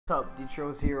What's up,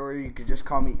 DTrills here, or you could just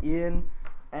call me Ian.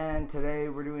 And today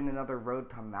we're doing another road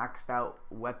to maxed out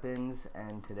weapons.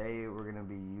 And today we're gonna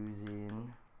be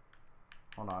using,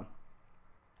 hold on,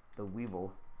 the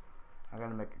Weevil. I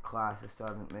gotta make a class. I still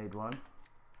haven't made one.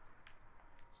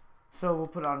 So we'll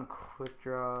put on quick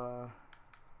draw.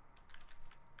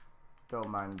 Don't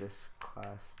mind this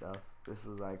class stuff. This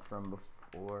was like from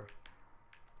before.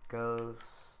 Ghost.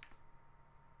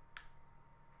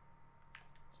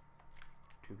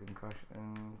 2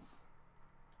 concussions.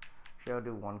 Actually, I'll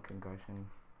do 1 concussion.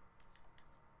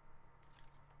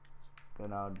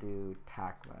 Then I'll do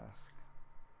tack mask.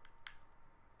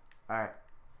 Alright.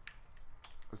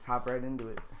 Let's hop right into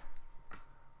it.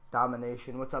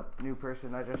 Domination. What's up, new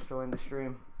person? I just joined the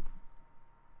stream.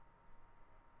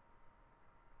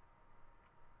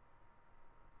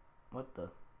 What the?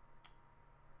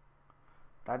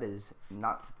 That is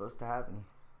not supposed to happen.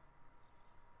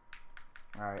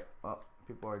 Alright, well,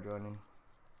 people are joining.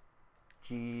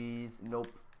 Jeez,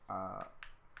 nope. I'm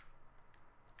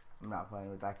not playing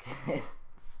with that kid.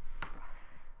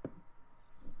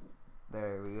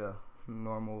 There we go.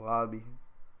 Normal lobby.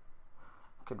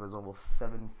 Kid was almost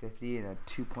 750 and a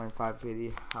 2.5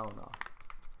 KD. Hell no.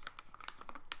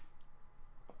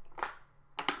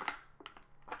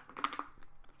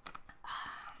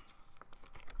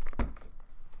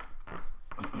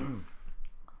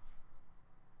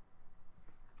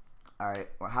 Alright,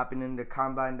 we're hopping into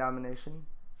combine domination.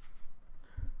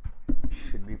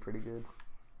 Should be pretty good.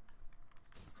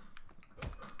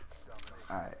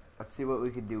 Alright, let's see what we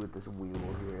can do with this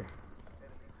Weevil here.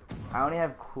 I only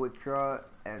have quick draw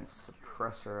and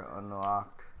suppressor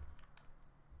unlocked.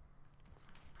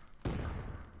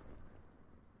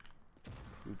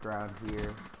 We ground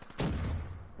here.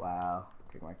 Wow,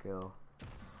 take my kill.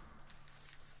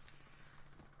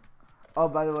 Oh,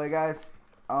 by the way, guys,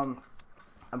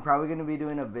 I'm probably gonna be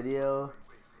doing a video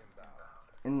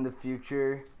in the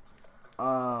future,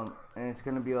 and it's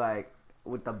gonna be like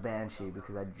with the Banshee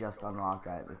because I just unlocked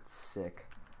that. It's sick.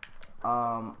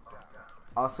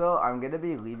 Also, I'm gonna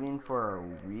be leaving for a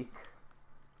week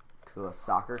to a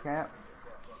soccer camp,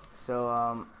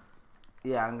 so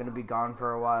yeah, I'm gonna be gone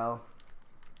for a while,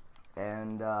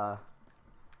 and I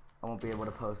won't be able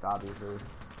to post, obviously.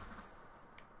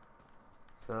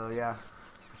 So yeah.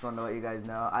 Just wanted to let you guys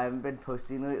know. I haven't been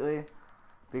posting lately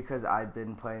because I've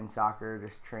been playing soccer,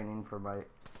 just training for my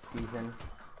season.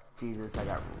 Jesus, I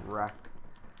got wrecked.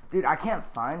 Dude, I can't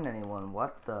find anyone.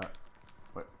 What the?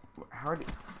 How do you?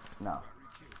 No.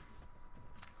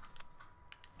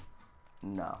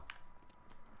 No.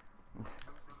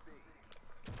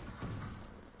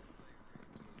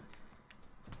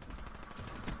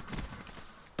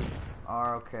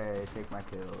 Okay, take my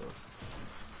kills.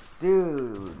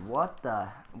 Dude, what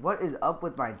is up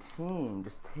with my team?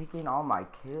 Just taking all my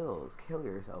kills. Kill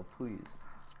yourself, please.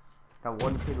 That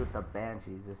one kid with the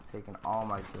Banshee is just taking all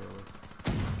my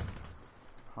kills.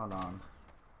 Hold on.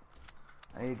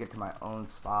 I need to get to my own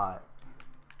spot.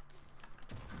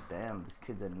 Damn, this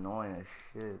kid's annoying as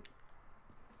shit.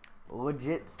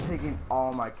 Legit taking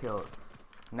all my kills.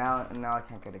 Now I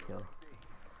can't get a kill.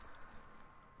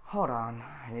 Hold on.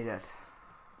 I need to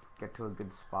get to a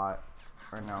good spot.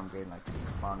 Right now I'm getting like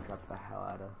spawn trapped the hell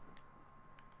out of.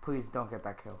 Please don't get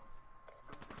that kill.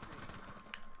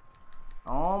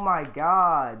 Oh my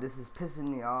god, this is pissing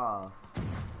me off.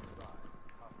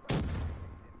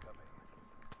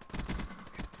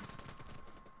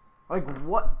 Like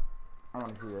what? I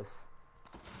want to see this.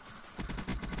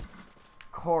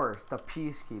 Of course, the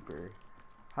Peacekeeper.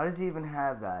 How does he even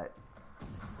have that?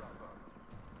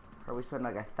 Probably spend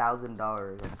like $1,000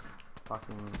 on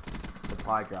fucking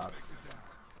supply drops.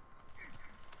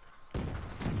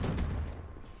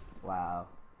 Wow.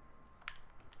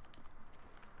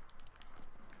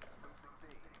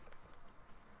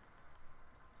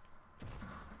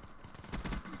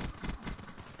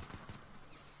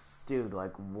 Dude,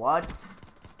 like what?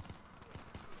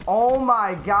 Oh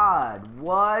my god,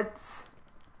 what?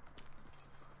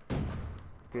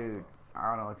 Dude, I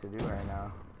don't know what to do right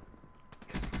now.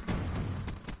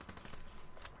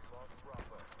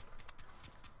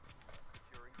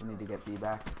 We need to get B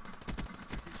back.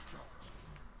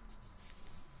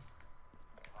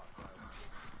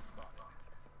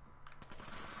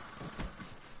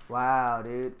 Wow,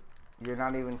 dude. You're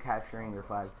not even capturing your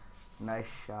flag. Nice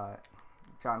shot.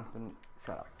 Jonathan,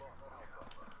 shut up.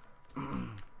 Let's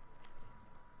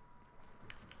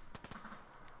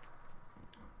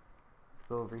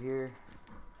go over here.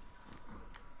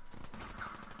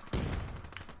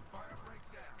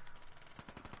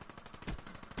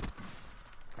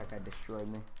 That guy destroyed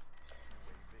me.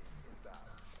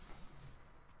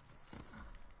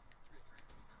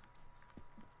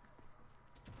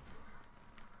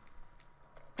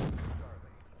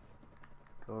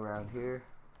 around here.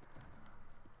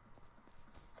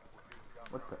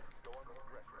 What the?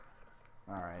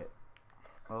 Alright.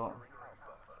 Well,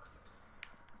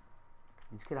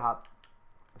 this kid hop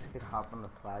on the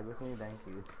flag with me, thank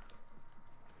you.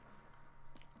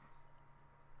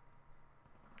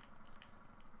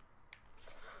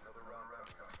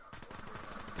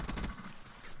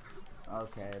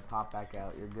 Okay, pop back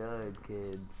out. You're good,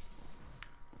 kid.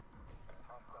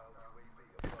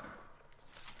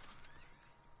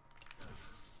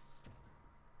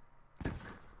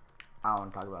 I don't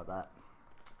want to talk about that.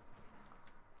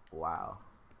 Wow.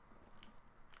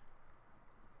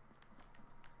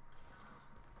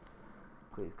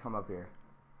 Please come up here.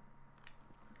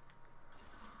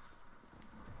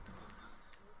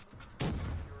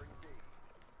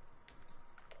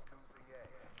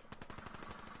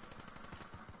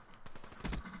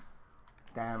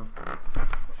 Damn.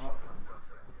 Oh,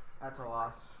 that's a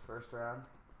loss. First round.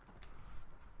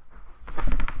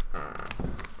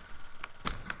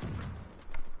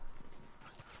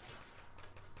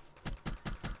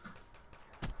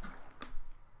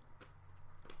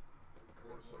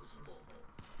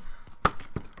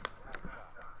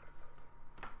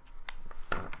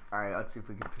 Alright, let's see if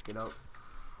we can pick it up.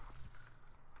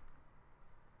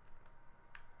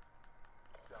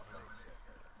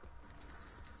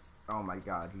 Oh my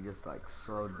god, he just like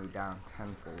slowed me down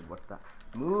tenfold. What the?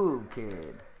 Move,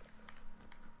 kid!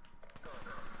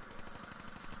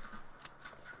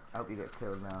 I hope you get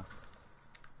killed now.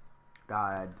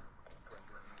 God.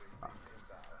 Fuck.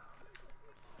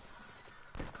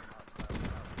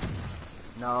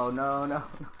 No, no, no.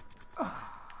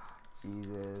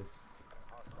 Jesus.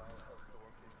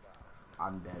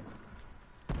 I'm dead.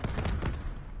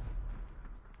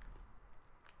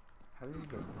 How does he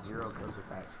get 0 kills with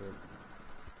that shit?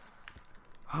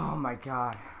 Oh my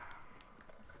god.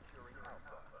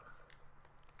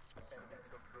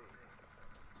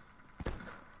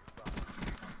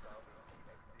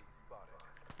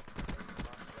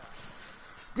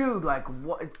 Dude, like,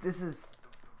 what? This is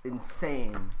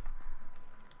insane.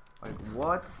 Like,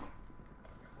 what?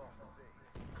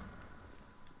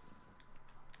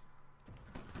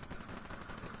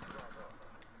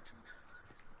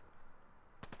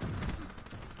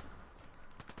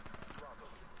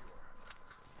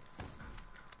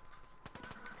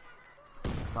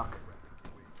 Fuck.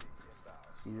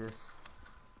 Jesus.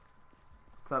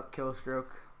 What's up,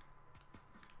 Killstroke?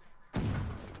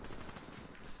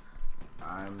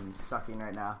 I'm sucking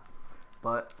right now.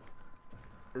 But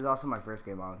this is also my first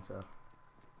game on, so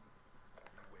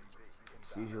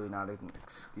it's usually not an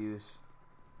excuse.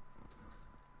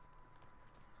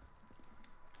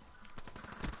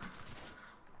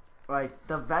 Like,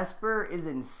 the Vesper is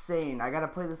insane. I gotta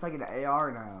play this like an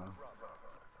AR now.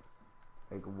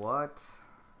 Like, what?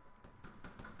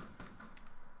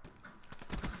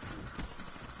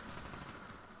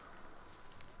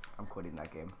 I'm quitting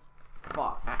that game.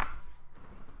 Fuck.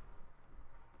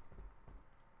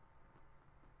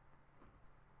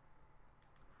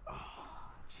 Oh,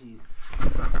 jeez.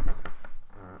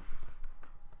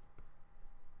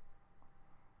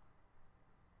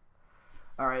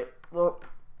 Alright, well,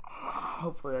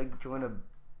 hopefully I join a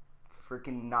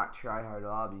freaking not try hard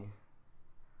lobby.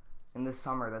 In the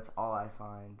summer, that's all I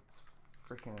find. It's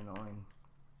freaking annoying.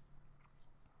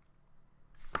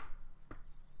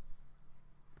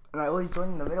 And I always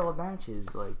join in the middle of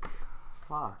matches, like,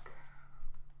 fuck.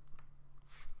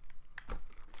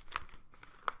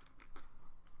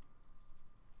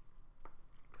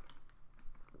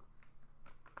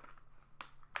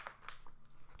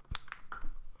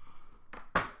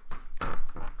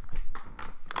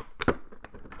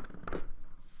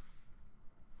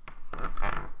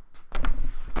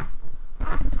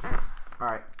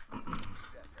 Alright.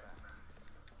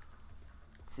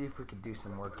 See if we can do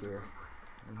some work here.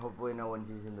 And hopefully no one's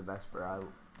using the Vesper.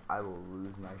 I will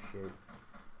lose my shit.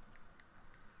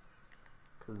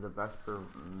 Because the Vesper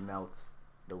melts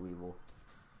the Weevil.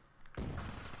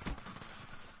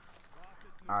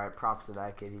 Alright, props to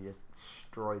that kid. He just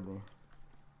destroyed me.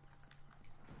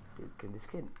 Dude, can this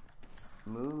kid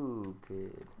move,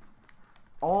 kid?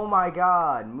 Oh my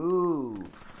god, move!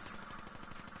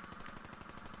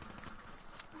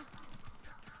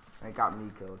 And it got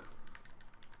me killed.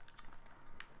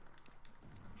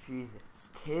 Jesus,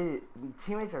 kid,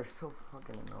 teammates are so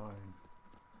fucking annoying.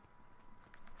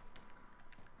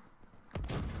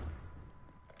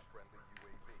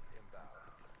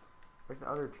 Where's the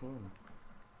other team?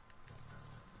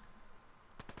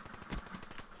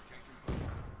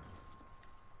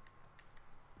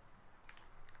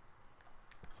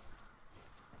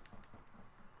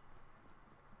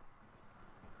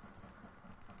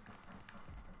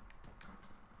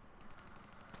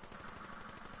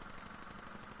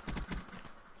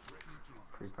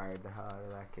 pre-fired the hell out of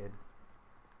that kid.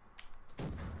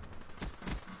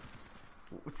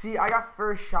 See, I got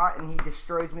first shot and he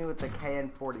destroys me with the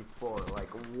KN-44. Like,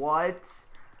 what?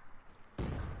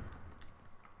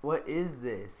 What is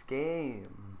this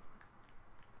game?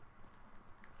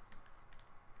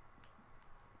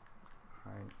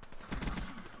 Alright.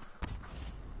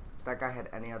 If that guy had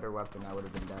any other weapon, I would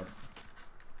have been dead.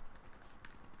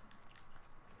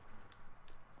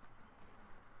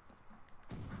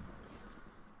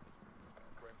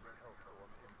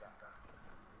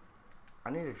 I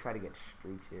need to try to get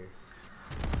streaks here.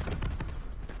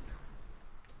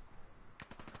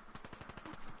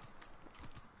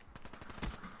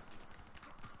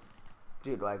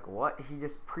 Dude, like, what? He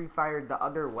just pre-fired the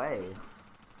other way.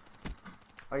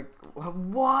 Like,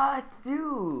 what?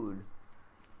 Dude!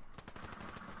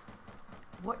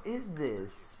 What is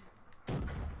this?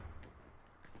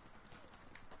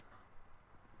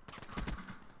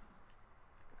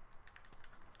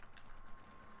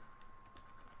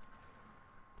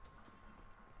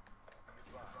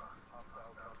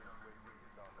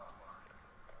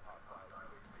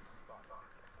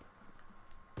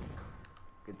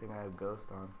 Good thing I have Ghost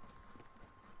on.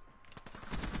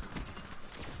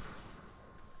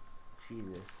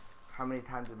 Jesus. How many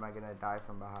times am I gonna die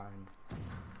from behind?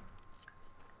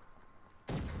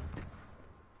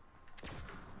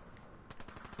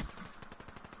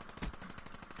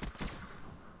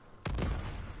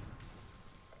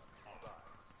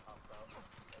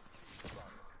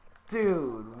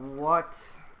 Dude, what?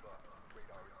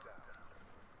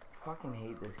 I fucking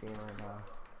hate this game right now.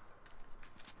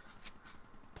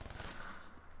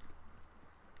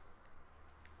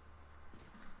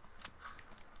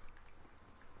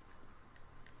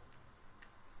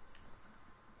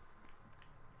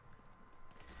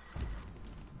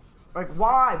 Like,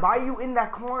 why? Why are you in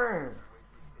that corner?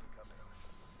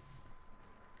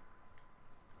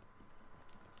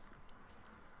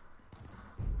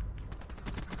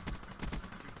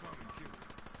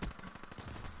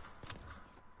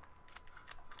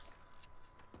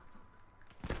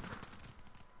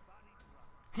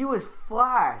 He was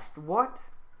flashed. What?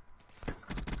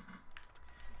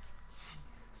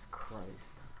 Jesus Christ.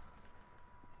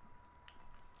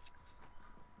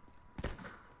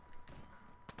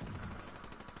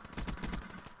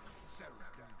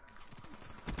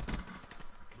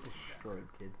 Destroyed,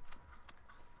 kid.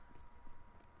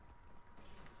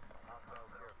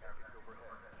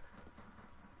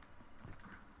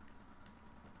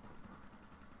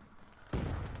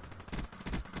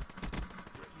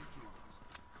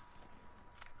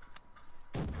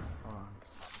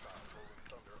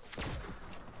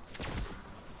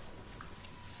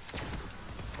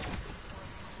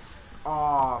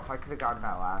 Oh, if I could have gotten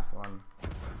that last one.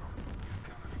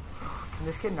 Can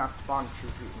this kid not spawn 2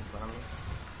 feet in front of me?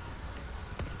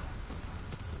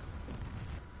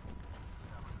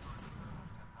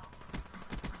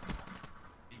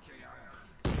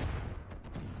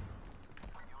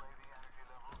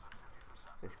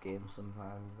 This game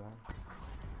sometimes, man.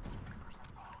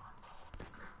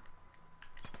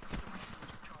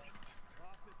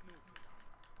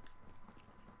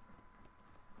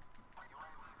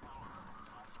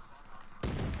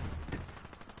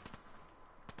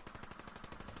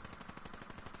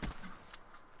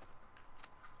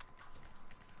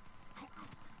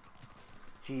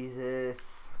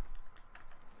 Jesus.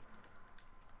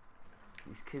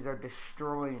 These kids are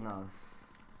destroying us.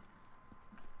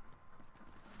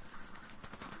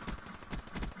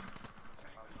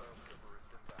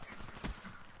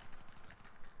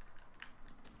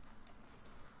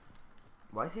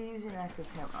 Why is he using active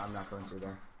cam? I'm not going through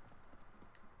there.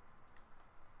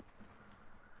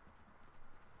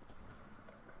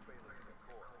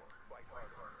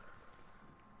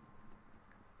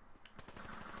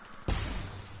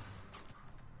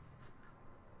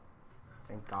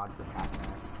 Thank God for cat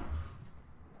mask.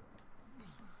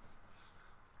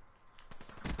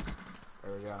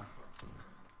 There we go.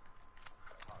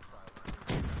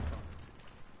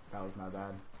 That was my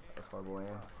bad. That's horrible aim.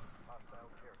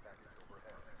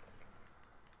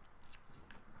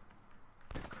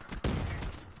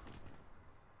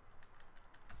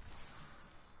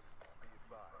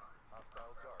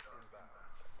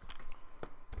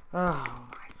 Oh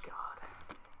my God.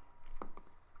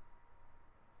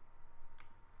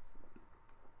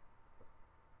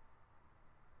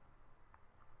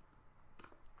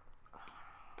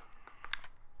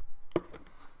 Let's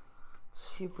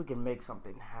see if we can make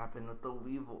something happen with the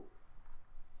Weevil.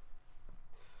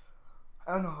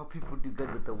 I don't know how people do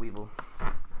good with the Weevil.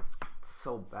 It's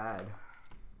so bad.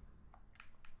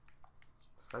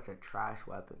 Such a trash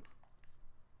weapon.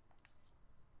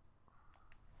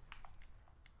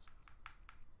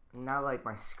 Now, like,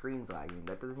 my screen's lagging.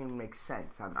 That doesn't even make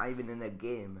sense. I'm not even in the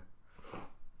game.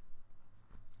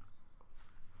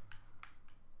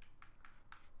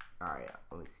 Alright,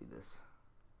 let me see this.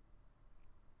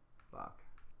 Fuck.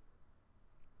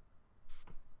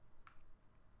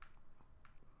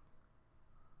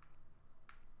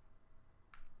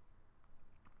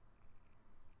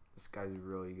 This guy's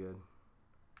really good.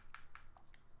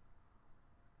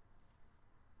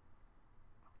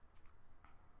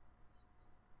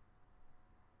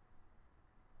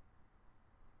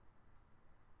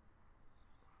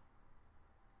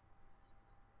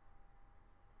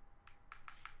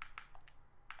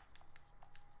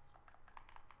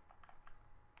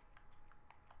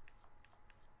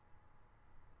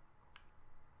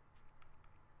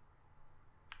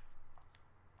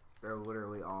 They're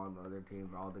literally all on the other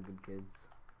team, all the good kids.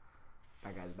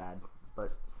 That guy's bad,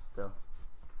 but still.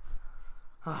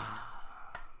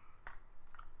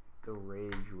 The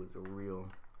rage was real.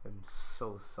 I'm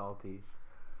so salty.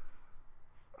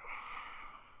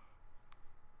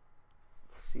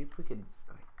 Let's see if we could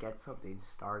get something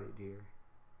started here.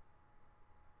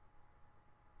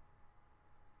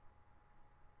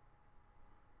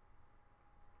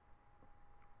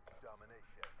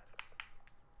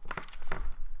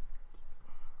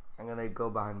 I'm gonna go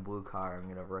behind blue car. I'm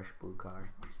gonna rush blue car.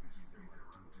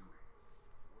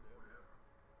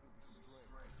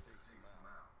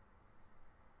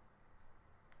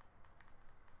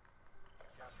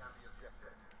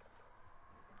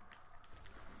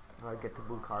 I get to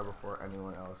blue car before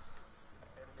anyone else.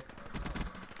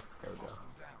 There we go.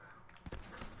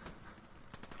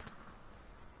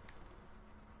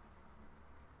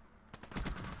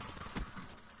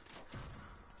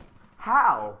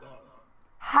 How?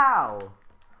 How?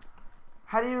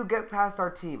 How do you get past our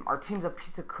team? Our team's a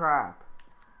piece of crap.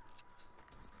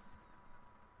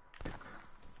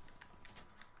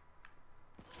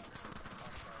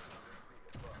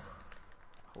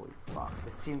 Holy fuck.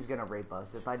 This team's gonna rape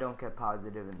us. If I don't get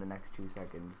positive in the next 2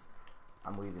 seconds,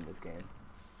 I'm leaving this game.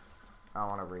 I don't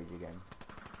want to rage again.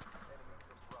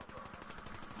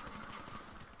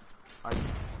 Like,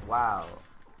 wow.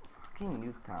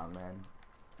 Fucking Nuketown, man.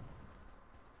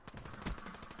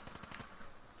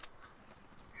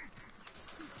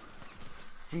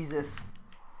 Jesus.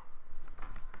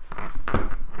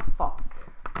 Fuck.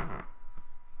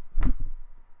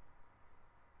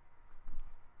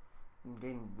 I'm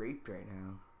getting raped right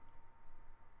now.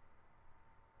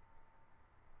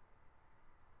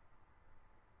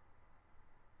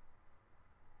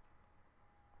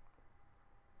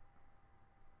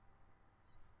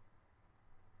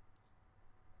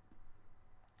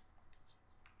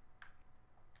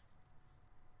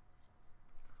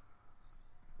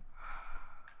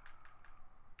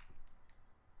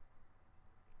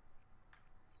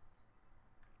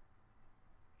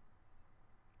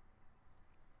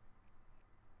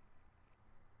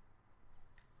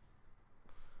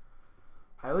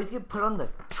 I always get put on the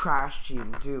trash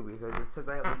team too because it says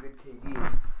I have a good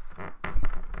KD.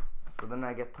 So then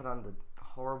I get put on the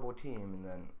horrible team and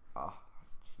then, oh,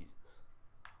 Jesus.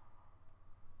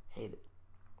 Hate it.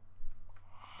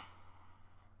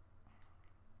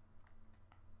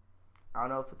 I don't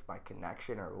know if it's my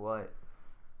connection or what,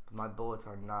 but my bullets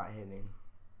are not hitting.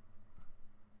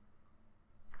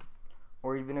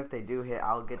 Or even if they do hit,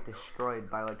 I'll get destroyed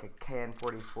by like a can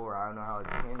 44. I don't know how a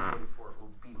can 44 will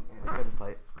beat me in a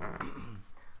gunfight.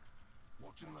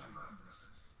 Watch and learn.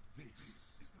 This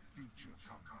is the future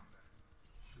combat.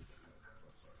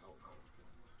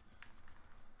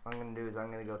 What I'm gonna do is I'm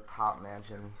gonna go top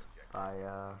mansion by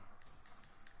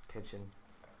kitchen.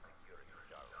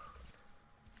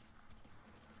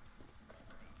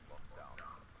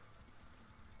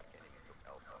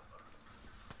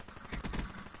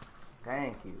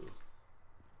 Thank you.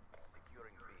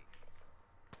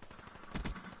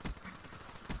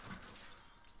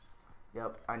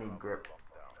 Yep, I need grip.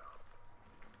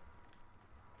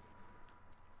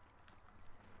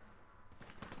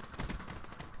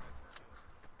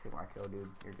 Take my kill, dude.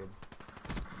 You're good.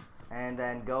 And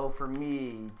then go for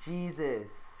me. Jesus.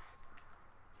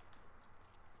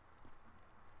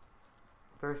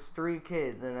 There's 3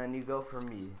 kids, and then you go for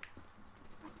me.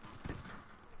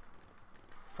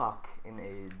 Fuck in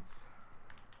AIDS.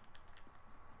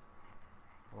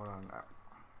 Hold on.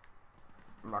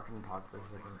 I'm not gonna talk for a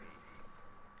second.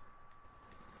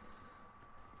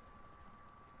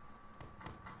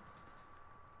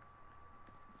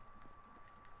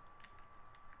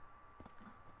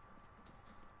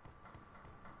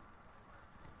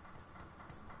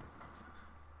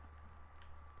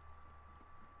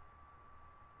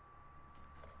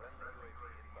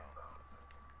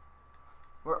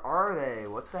 Where are they?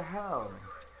 What the hell?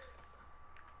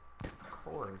 Of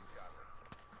course.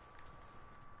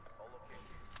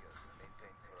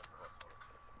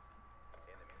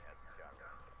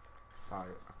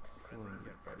 Sorry, I've seen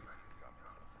you, buddy.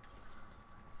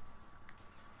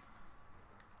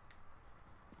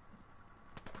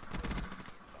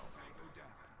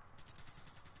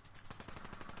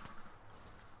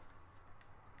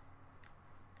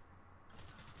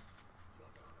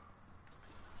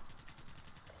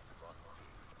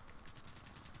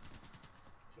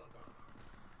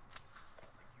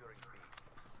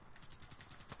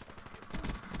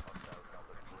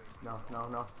 No, no,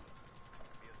 no.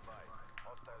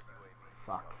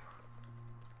 Fuck.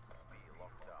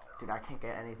 Dude, I can't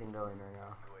get anything going right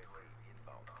now.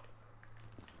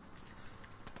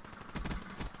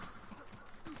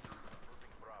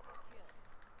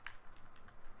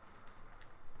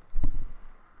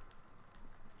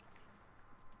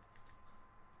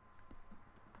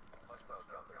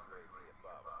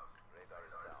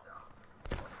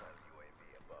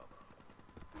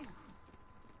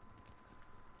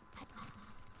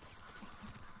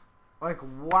 Like,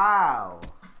 wow.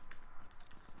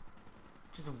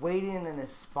 Just waiting in a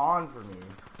spawn for me.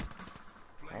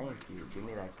 Thank you. Give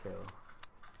me that kill.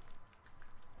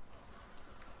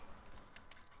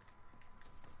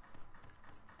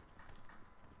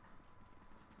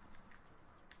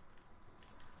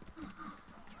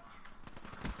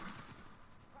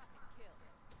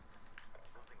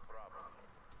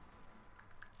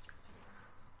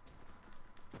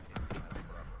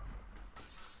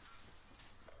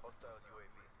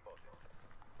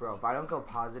 Bro, if I don't go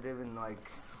positive in like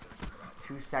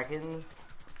 2 seconds,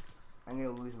 I'm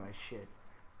gonna lose my shit.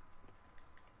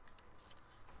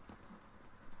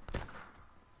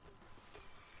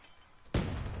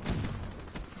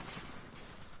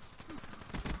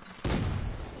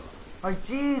 Like,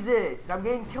 Jesus! I'm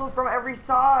getting killed from every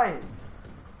side!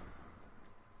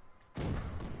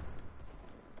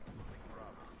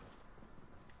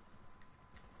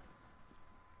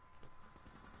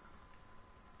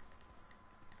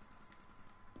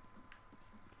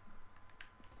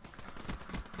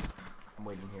 I'm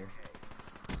waiting here.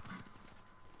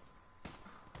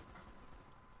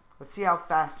 Let's see how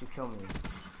fast you kill me.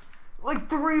 Like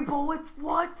 3 bullets?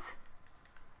 What?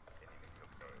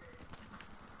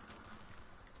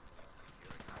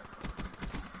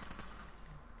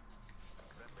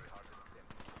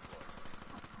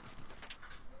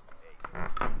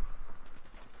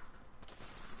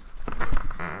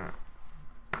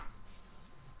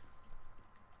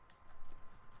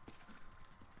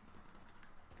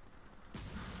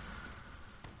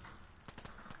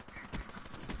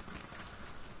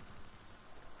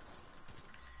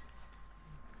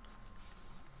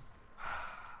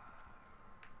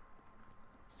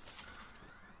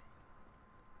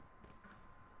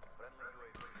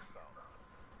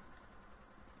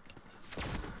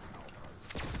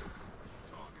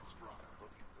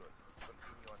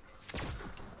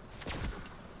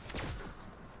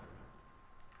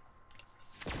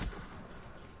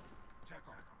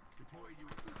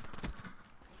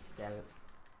 Damn it.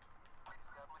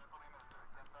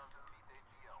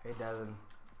 Hey, Devin.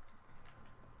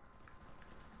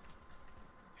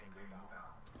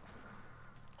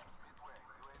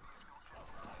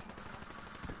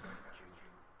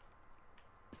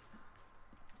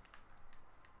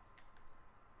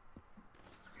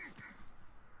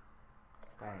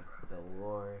 Thank the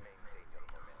Lord.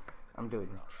 I'm doing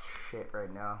shit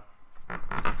right now.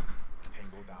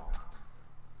 Tango down.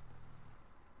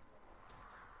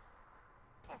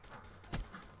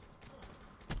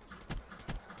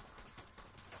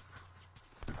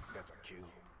 That's a kill.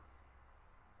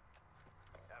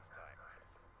 Half time.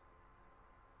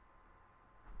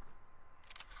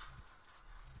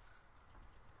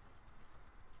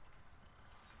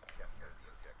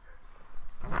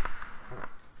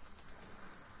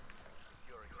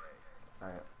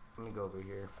 Alright, let me go over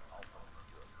here.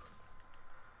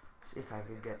 See if I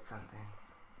could get something.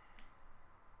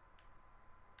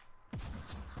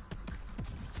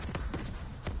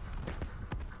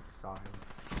 Saw him.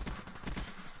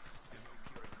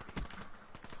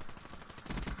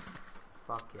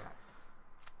 Fuck yes.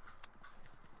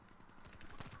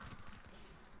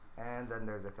 And then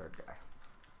there's a third guy.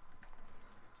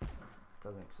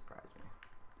 Doesn't surprise me.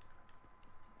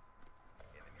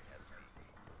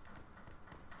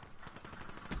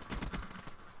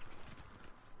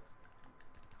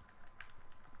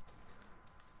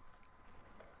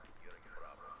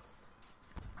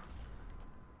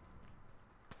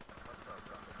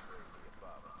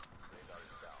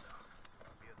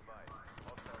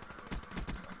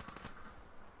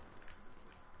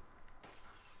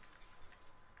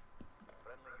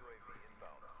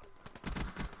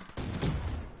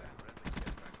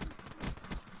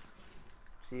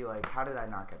 See, like, how did I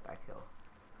not get that kill?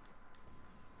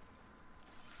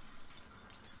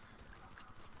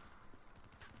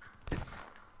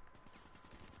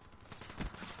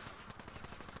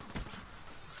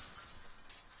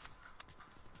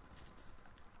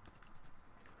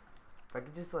 If I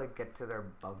could just, like, get to their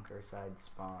bunker side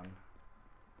spawn,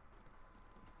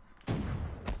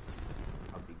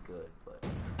 I'll be good, but...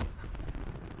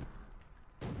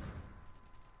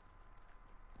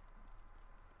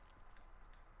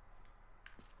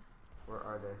 Where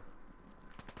are they?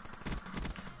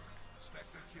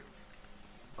 Spectre kill.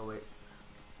 Oh, wait.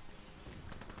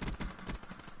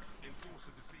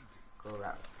 Enforcer defeated. Go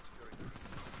around.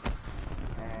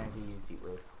 And he used Heat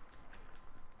Wave.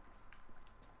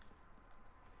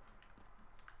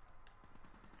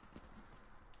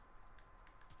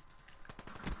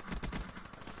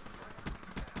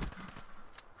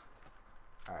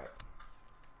 Alright.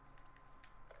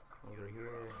 Over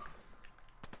here.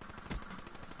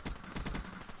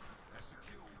 That's a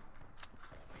kill.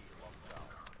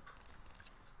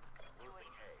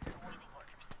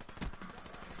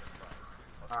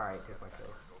 Alright, take my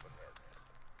kills.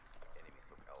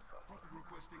 Proper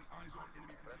requesting eyes on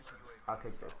enemy positions. I'll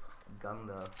take this gun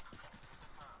though.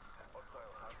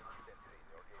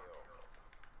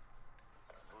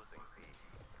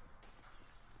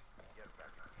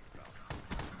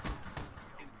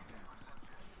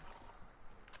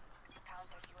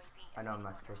 I know I'm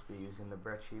not supposed to be using the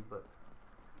brecci, but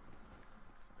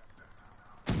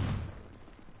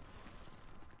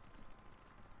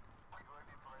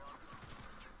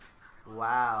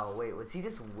wow, wait, was he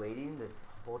just waiting this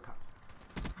whole time?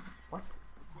 What?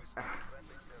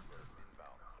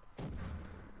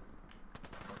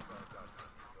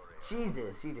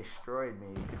 Jesus, he destroyed me.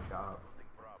 Good job.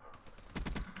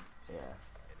 Yeah.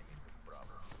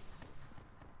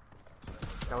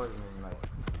 That wasn't even like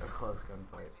a close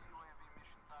gunfight.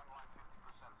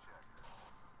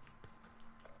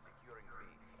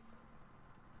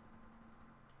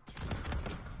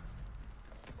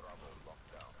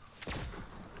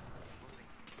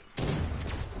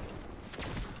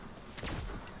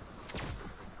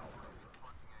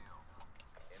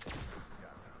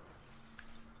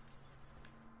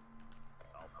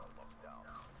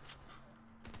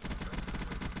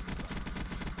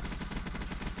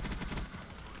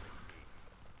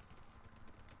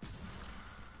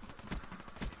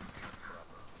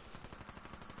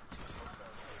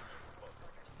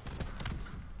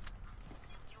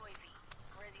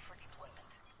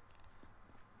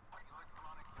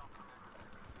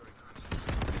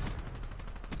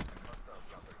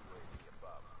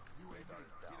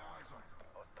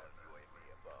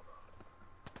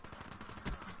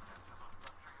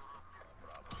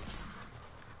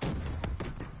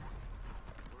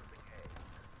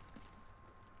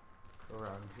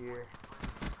 Around here.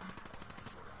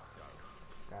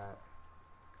 That.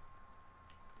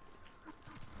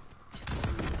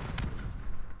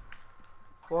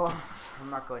 Well, I'm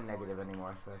not going negative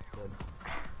anymore, so that's good.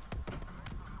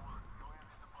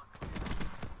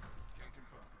 Can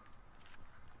confirm.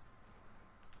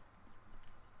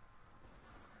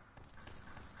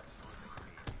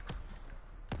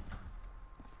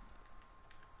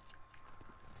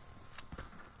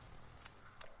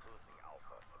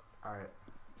 Alright.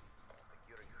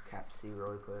 Cap C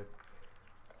really quick.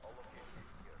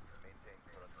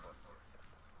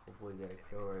 Hopefully get a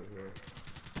kill right here.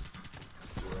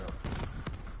 Yeah.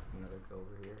 Another kill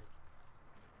over here.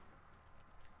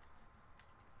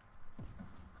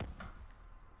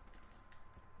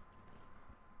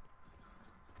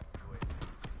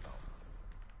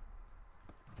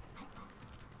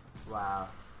 Wow.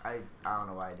 I don't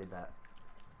know why I did that.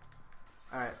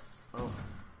 Alright. Well.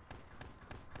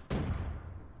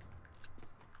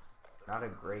 Not a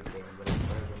great game, but it's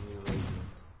better than me raging.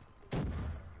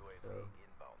 So.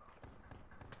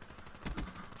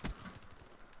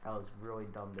 That was really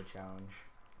dumb to challenge.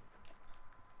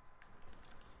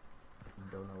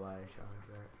 Don't know why I challenged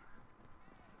that.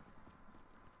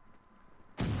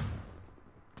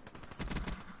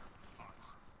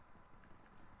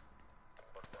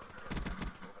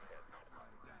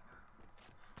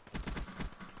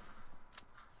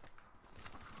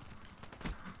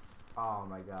 Oh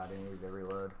my god, I needed to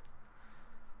reload.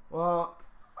 Well,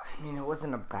 I mean, it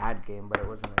wasn't a bad game, but it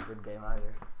wasn't a good game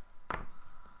either.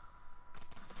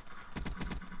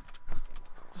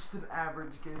 Just an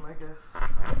average game, I guess.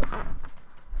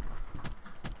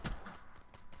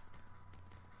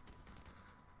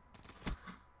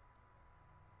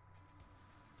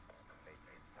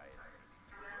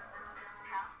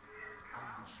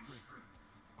 Only strength,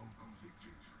 only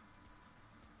victory.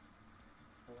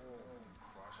 All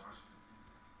cry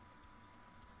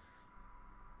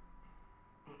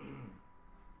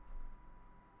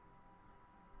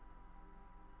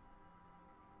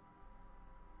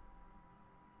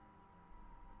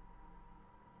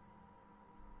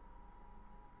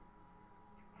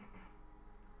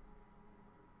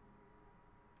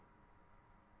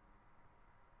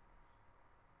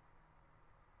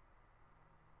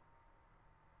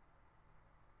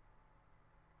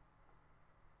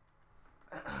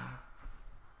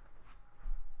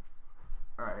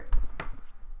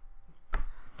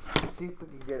see if we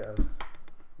can get a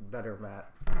better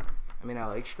map. I mean, I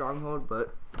like Stronghold,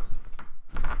 but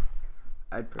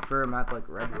I'd prefer a map like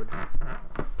Redwood.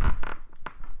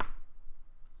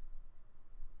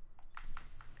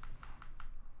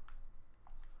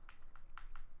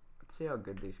 Let's see how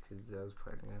good these kids I was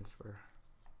playing against were.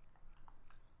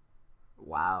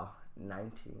 Wow,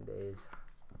 19 days.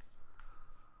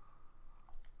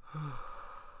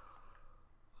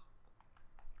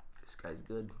 This guy's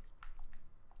good.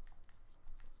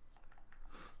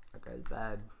 That guy's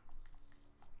bad.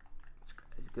 This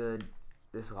guy's good.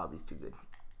 This lobby's too good.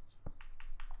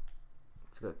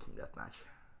 Let's go team deathmatch.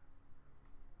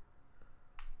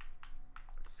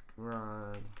 Let's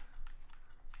run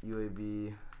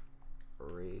UAV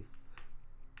Wraith.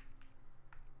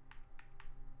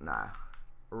 Nah,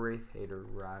 Wraith hater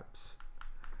raps.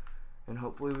 And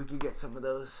hopefully we can get some of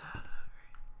those.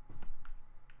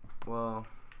 Well,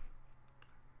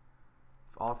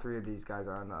 if all three of these guys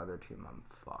are on the other team, I'm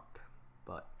fucked.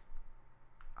 But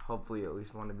hopefully at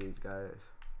least one of these guys,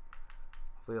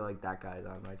 hopefully like that guy's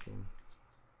on my team.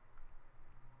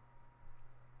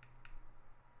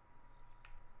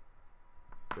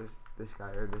 This guy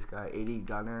or this guy, 80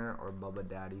 Gunner or Bubba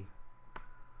Daddy.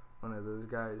 One of those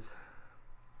guys.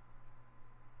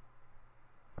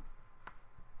 I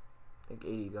think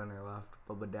 80 Gunner left.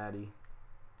 Bubba Daddy,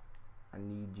 I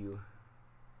need you.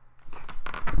 I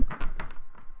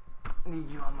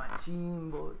need you on my team,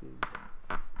 boys.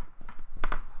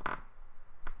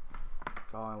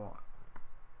 That's all I want.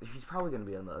 He's probably gonna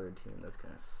be on the other team. That's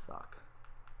gonna suck.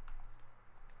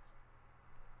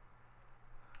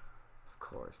 Of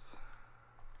course.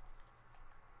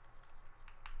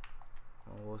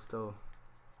 Well,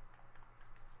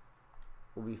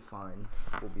 we'll be fine.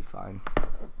 We'll be fine.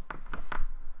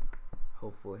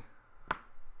 Hopefully.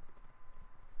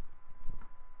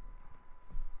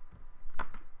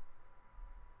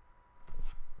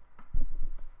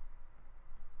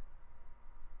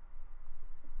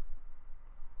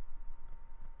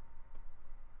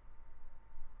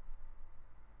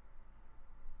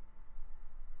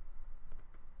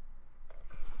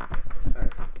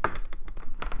 Alright.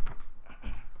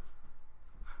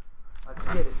 Let's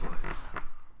get it, boys.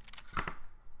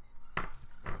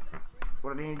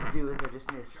 What I need to do is I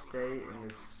just need to stay in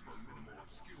this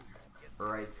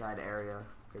right side area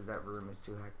because that room is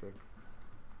too hectic.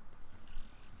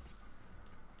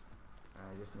 And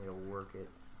I just need to work it.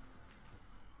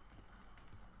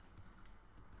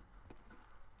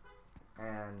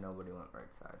 And nobody went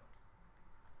right side.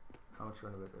 How much you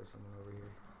want to bet there's someone over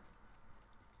here?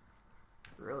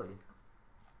 Really?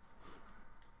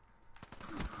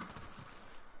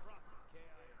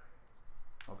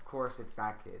 Of course it's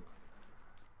that kid.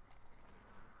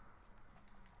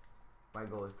 My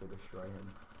goal is to destroy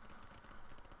him.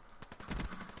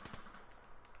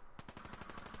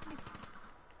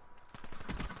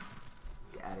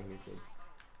 Get out of here, kid.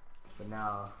 But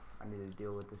now I need to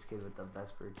deal with this kid with the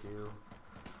Vesper too.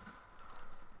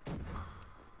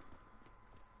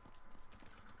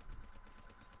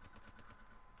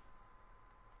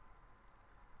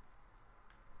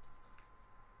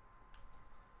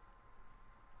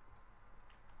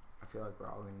 I feel like we're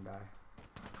all gonna die.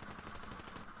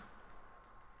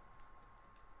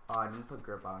 Oh, I didn't put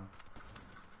grip on.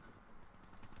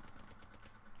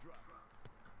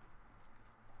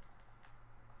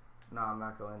 No, I'm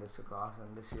not going to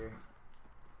Sukawson this year.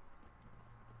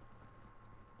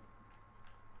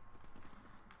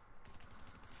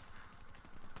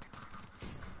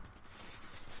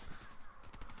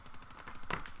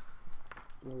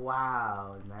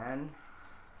 Wow, man.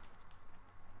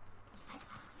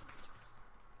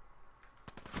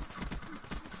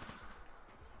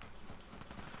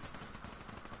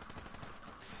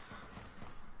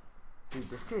 Dude,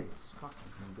 this kid's fucking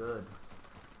good.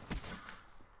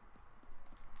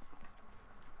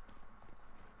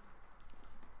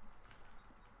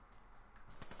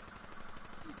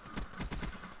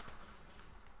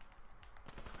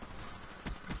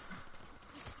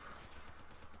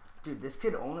 Dude, this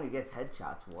kid only gets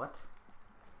headshots. What?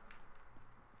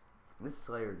 This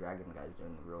Slayer Dragon guy's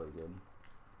doing really good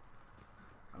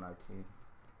on our team.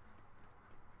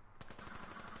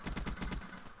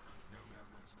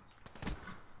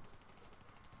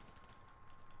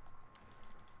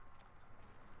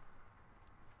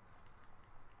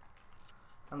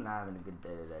 I'm not having a good day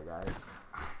today, guys.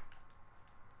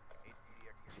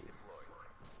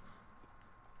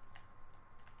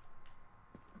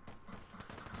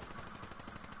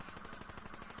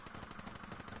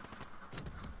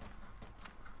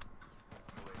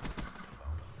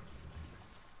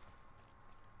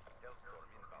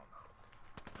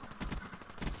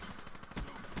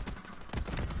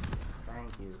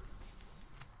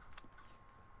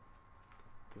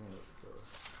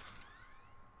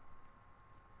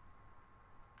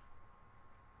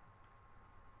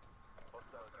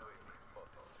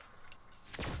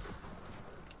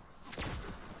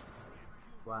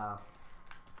 Wow.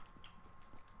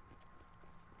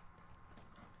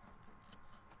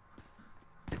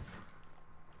 Let's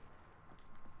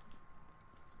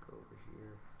go over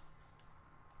here.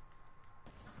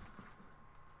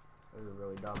 That was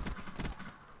really dumb.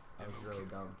 That was really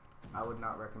dumb. I would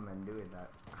not recommend doing that.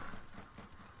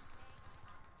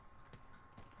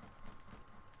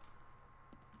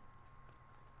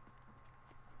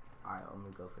 Alright, let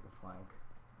me go for the flank.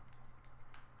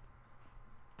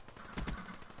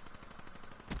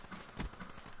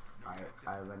 Alright,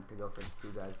 I meant to go for the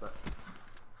two guys, but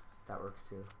that works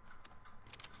too.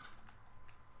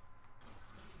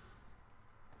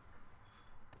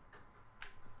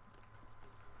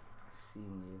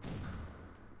 Seeing you.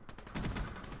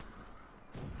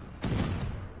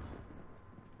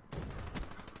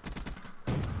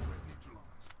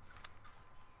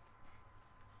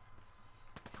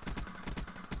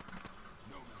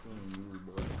 Seeing you,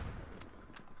 boy.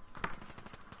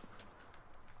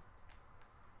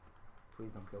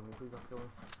 Please don't kill me, please don't kill me.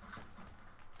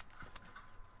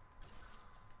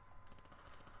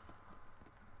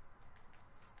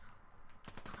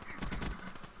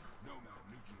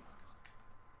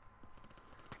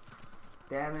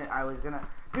 Damn it, I was gonna...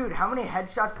 Dude, how many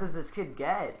headshots does this kid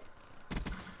get?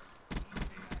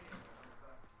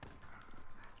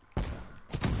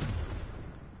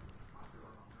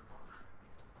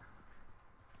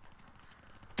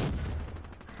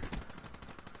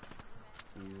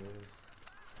 Jesus.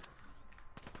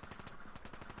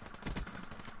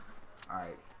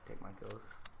 Alright, take my kills.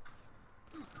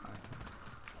 Alright.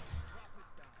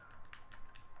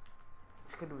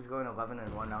 This kid was going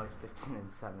 11-1, now he's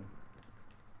 15-7.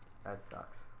 That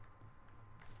sucks.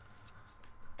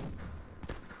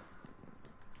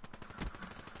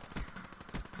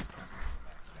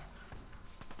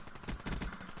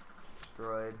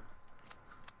 Destroyed.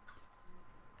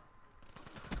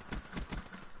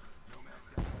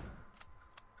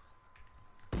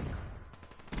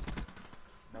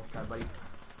 Nice try, buddy.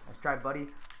 Nice try, buddy.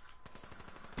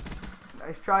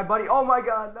 Nice try, buddy. Oh my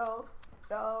god, no.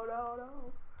 No, no,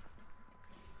 no.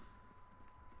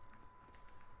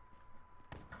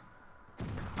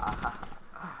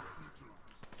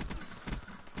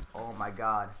 Oh my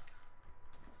god.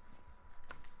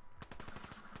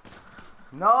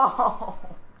 No!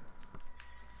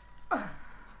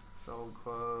 So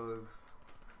close.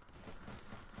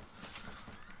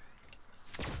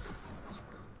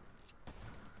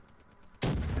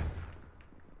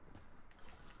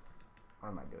 What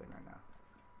am I doing right now?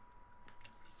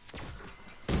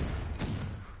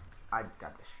 I just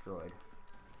got destroyed.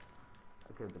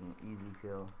 That could have been an easy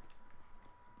kill.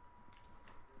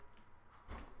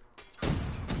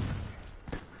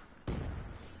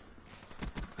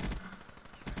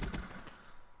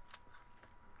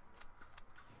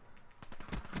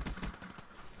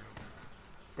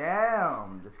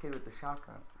 Damn, this kid with the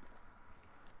shotgun.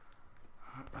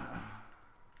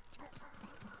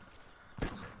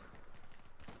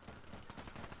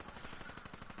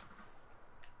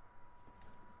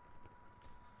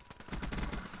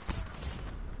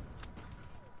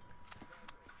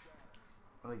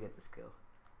 Let me get this kill.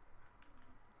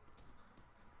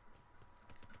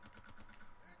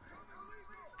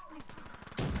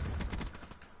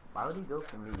 Why would he go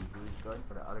for me? He was going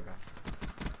for the other guy.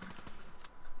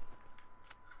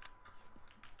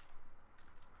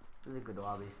 This is a good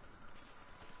lobby.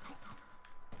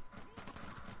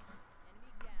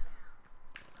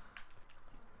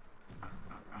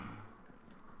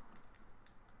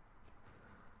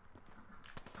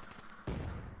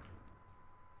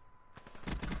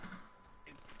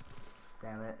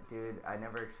 Damn it, dude. I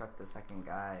never expect the second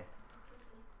guy.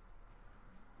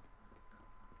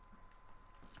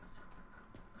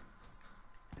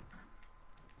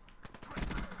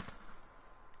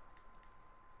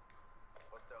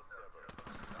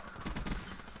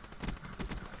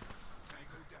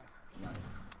 Nice.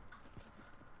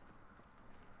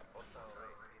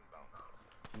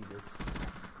 Jesus.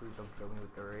 Please don't kill me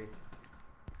with the raid.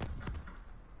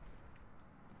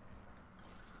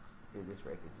 Dude, this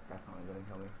raid is definitely gonna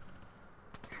kill me.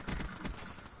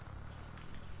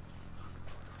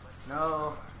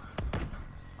 No!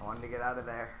 I wanted to get out of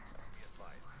there.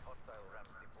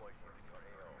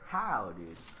 How,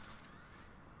 dude?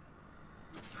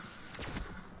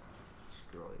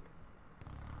 Destroyed.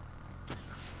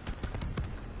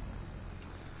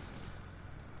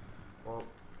 Well,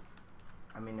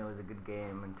 I mean, it was a good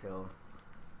game until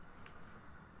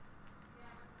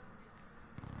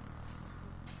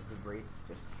the break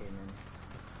just came in.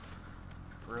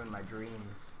 Ruined my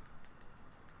dreams.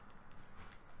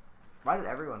 Why did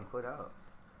everyone quit out?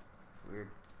 It's weird.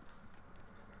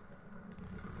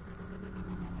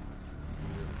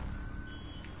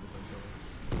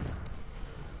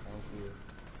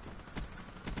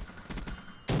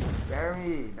 spare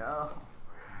me. No.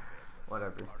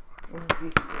 Whatever. This is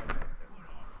decent.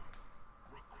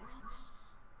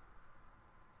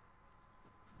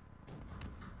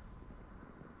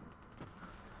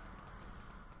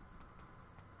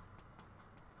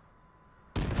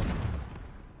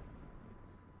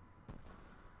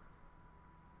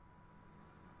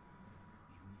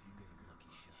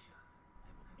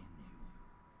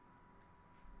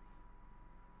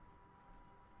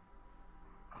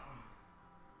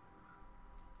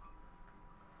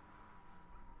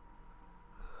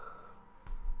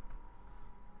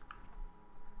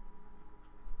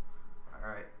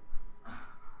 Alright.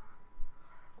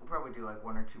 We'll probably do like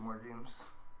 1 or 2 more games.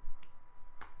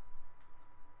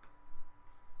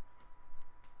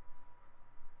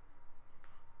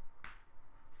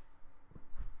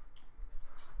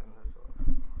 Send this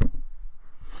one.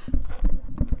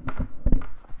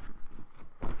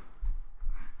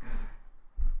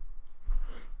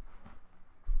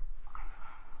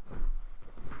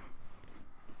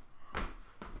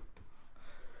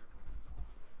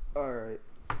 Alright.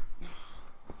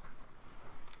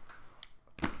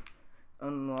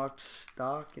 Unlocked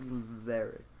stock in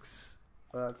Varix.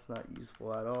 Well, that's not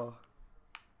useful at all.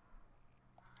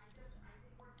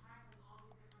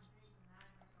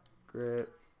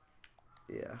 Grip.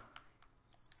 Yeah.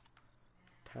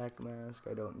 Attack mask,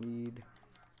 I don't need.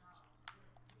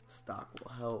 Stock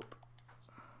will help.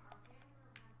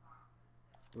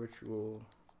 Ritual.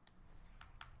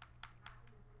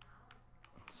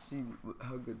 Let's see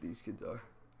how good these kids are.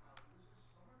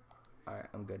 Alright,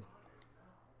 I'm good.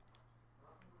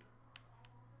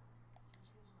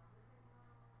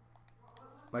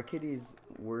 My KD's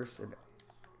worse in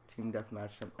team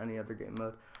deathmatch than any other game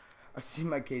mode. I see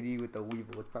my KD with the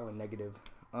Weevil. It's probably negative.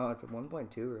 Oh, it's a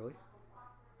 1.2, really?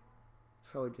 It's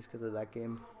probably just because of that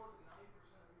game.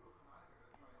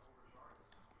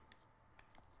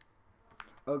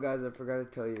 Oh, guys, I forgot to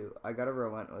tell you. I got a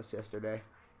Relentless yesterday.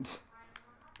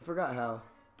 I forgot how.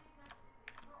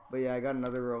 But yeah, I got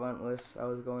another Relentless. I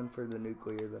was going for the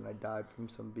nuclear, then I died from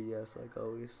some BS, like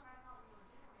always.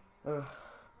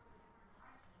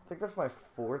 I think that's my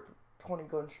 4th 20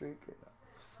 gun streak.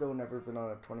 Still never been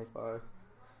on a 25.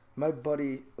 My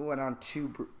buddy went on 3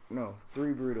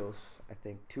 brutals, I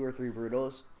think. 2 or 3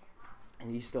 brutals.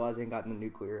 And he still hasn't gotten the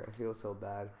nuclear. I feel so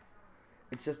bad.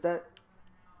 It's just that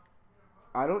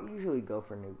I don't usually go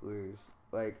for nuclears.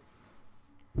 Like,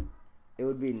 it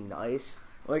would be nice.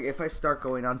 Like, if I start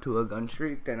going onto a gun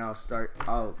streak, then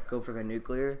I'll go for the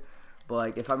nuclear. But,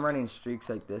 like, if I'm running streaks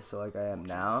like this, so like I am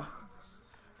now,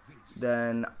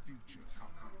 then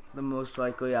the most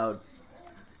likely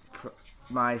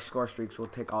my score streaks will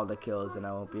take all the kills and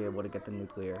I won't be able to get the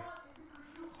nuclear.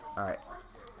 Alright.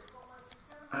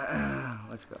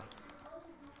 Let's go.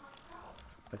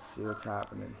 Let's see what's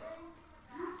happening.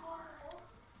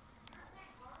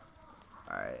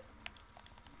 Alright.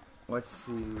 Let's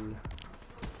see.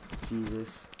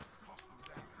 Jesus.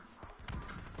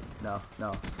 No.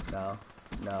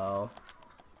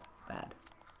 Bad.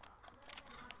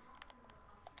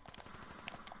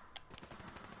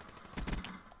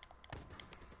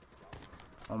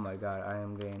 Oh my god, I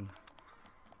am getting...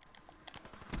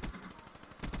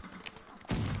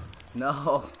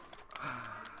 No!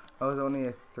 I was only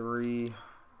a 3.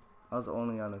 I was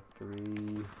only on a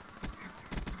 3.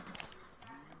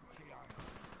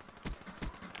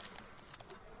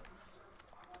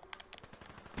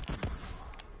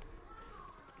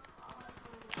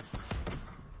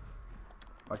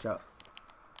 Watch out.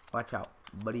 Watch out,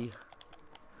 buddy.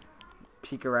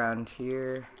 Peek around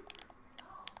here.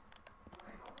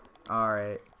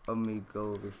 Alright, let me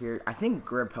go over here. I think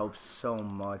grip helps so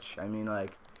much. I mean,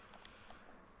 like,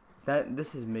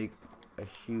 this is make a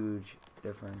huge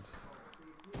difference.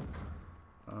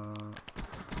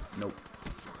 Nope.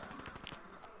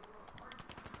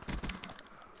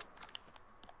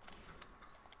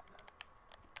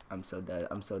 I'm so dead.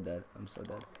 I'm so dead. I'm so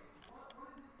dead.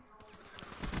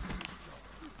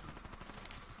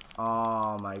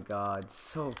 Oh my god,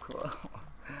 so close.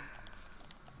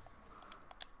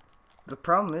 The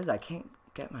problem is I can't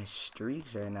get my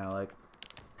streaks right now. Like,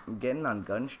 I'm getting on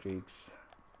gun streaks.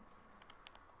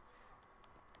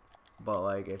 But,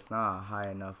 like, it's not a high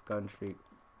enough gun streak.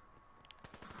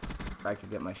 I could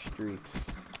get my streaks.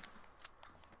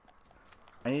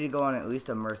 I need to go on at least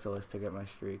a merciless to get my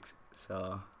streaks.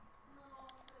 So.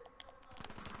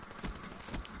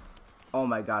 Oh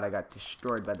my god, I got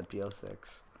destroyed by the PL6.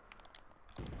 Let's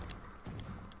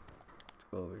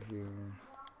go over here.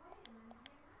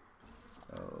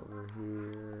 Over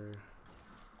here.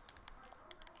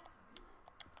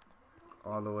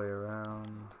 All the way around.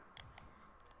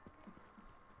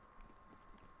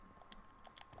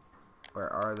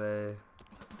 Where are they?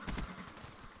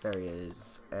 There he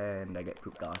is. And I get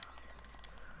pooped off.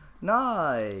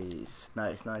 Nice!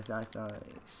 Nice, nice, nice,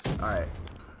 nice. Alright.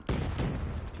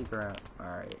 Peek around.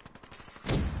 Alright.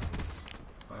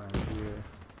 Around here.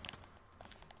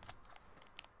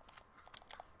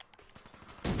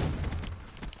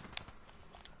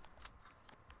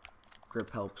 Grip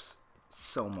helps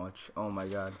so much. Oh my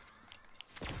god.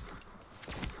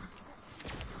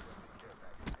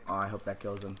 Oh, I hope that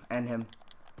kills him. And him.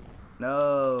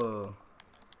 No!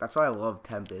 That's why I love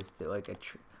Tempest. It like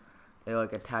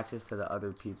attaches to the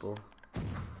other people.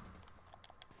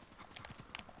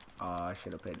 Oh, I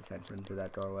should have paid attention to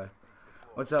that doorway.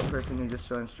 What's up, person who just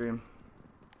joined stream?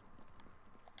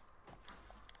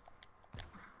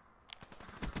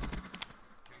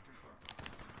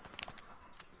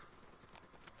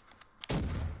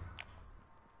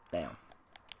 Damn.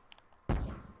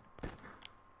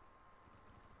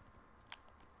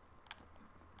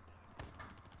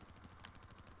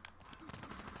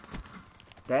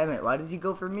 Damn it, why did you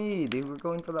go for me? They were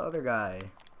going for the other guy.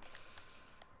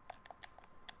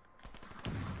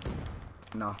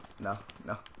 No, no,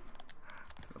 no.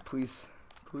 Please,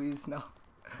 please, no.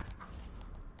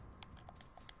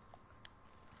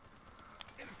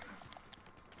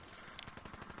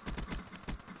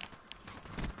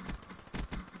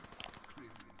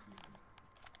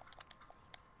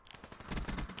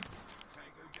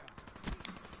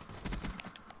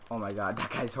 Oh my god, that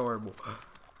guy's horrible.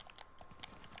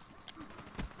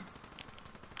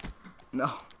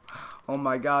 No. Oh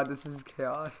my god, this is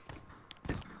chaotic.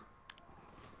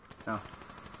 No.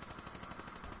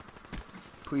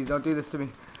 Please don't do this to me.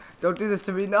 Don't do this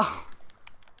to me, no.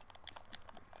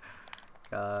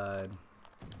 God.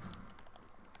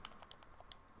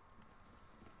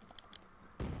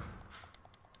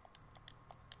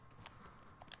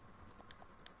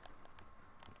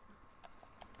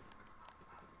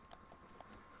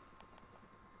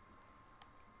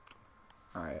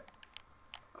 Alright.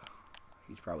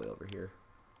 He's probably over here.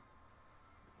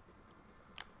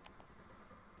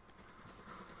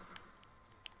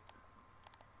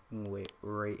 Wait,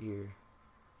 right here.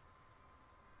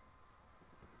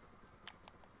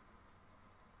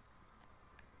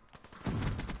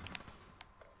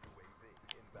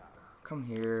 Come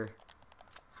here.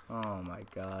 Oh my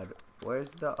god.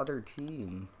 Where's the other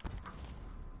team?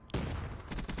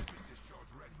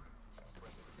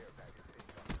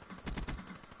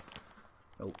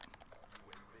 Nope.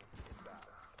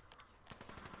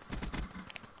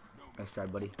 Nice try,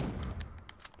 buddy.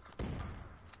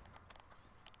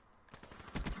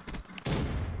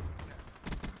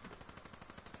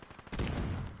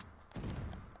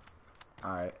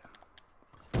 Alright.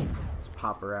 Let's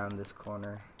pop around this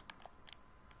corner.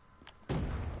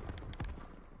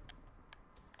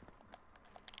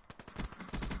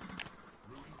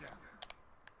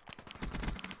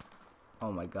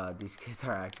 Oh my god, these kids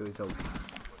are actually so...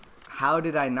 How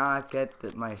did I not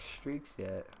get my streaks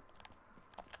yet?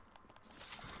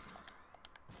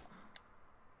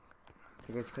 I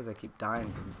think it's because I keep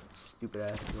dying from stupid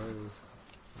ass ways.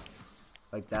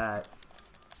 Like that.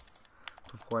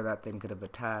 Before that thing could have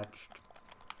attached.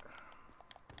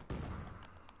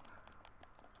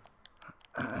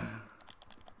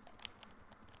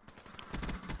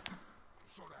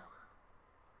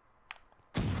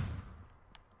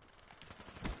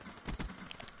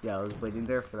 Yeah, I was waiting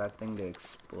there for that thing to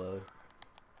explode.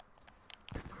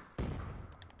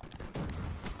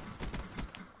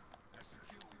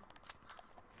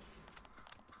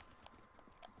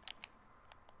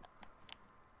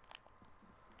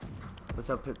 What's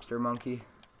up, hipster monkey?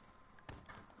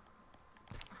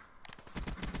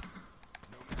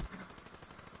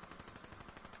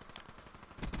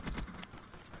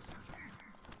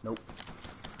 Nope.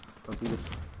 Don't do this.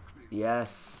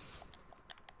 Yes.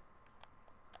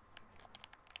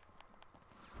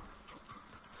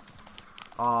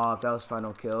 Aw, that was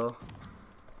final kill.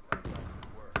 That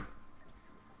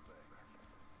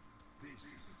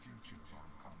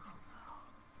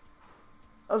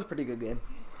was a pretty good game.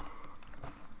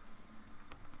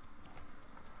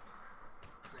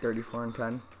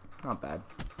 34-10. Not bad.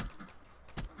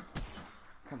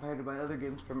 Compared to my other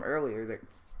games from earlier,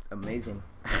 that's amazing.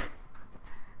 I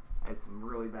had some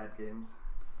really bad games.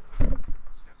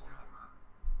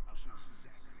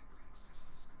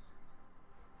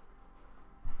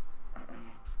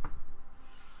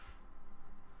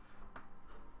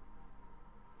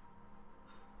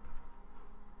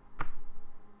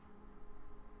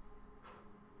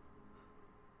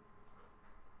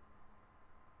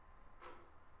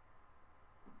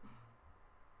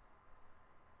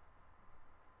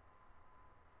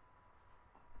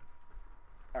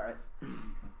 Alright.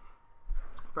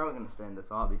 Probably gonna stay in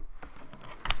this lobby.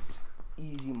 It's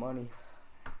easy money.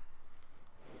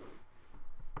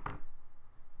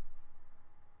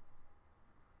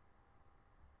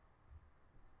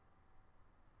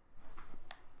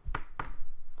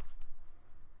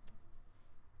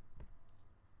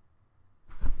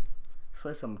 Let's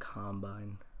play some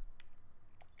Combine.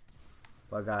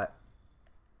 Well, I got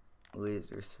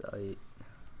laser sight.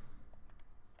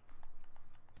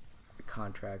 The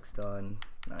contract's done.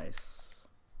 Nice.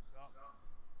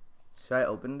 Should I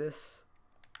open this?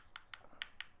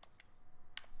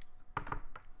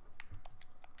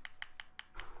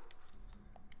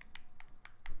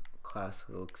 Class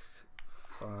looks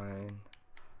fine.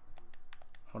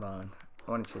 Hold on.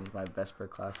 I want to change my best per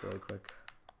class really quick.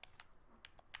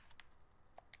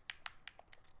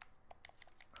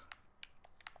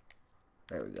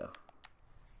 There we go.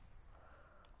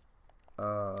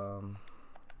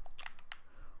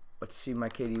 Let's see my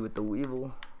KD with the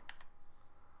Weevil.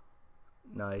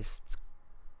 Nice. It's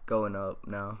going up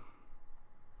now.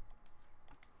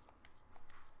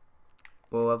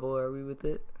 What level are we with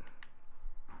it?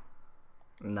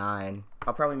 9.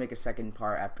 I'll probably make a second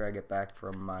part after I get back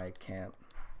from my camp.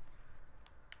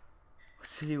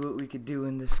 Let's see what we could do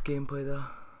in this gameplay though.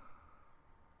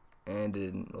 And it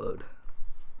didn't load.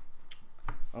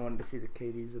 I wanted to see the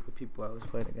KDs of the people I was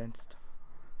playing against.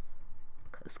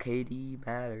 Cause KD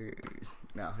matters.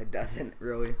 No, it doesn't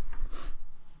really.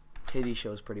 KD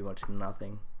shows pretty much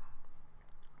nothing.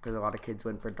 Because a lot of kids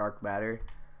went for dark matter.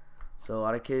 So a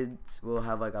lot of kids will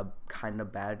have like a kind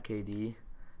of bad KD.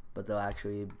 But they'll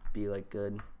actually be like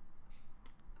good.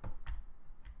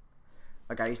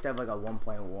 Like I used to have like a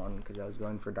 1.1 because I was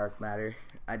going for dark matter.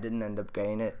 I didn't end up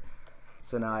getting it.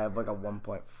 So now I have like a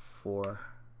 1.4.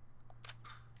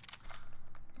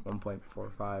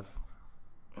 1.45.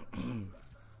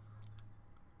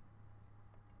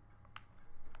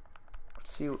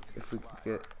 Let's see if we can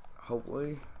get,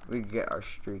 hopefully, we can get our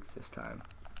streaks this time.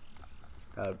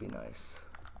 That would be nice.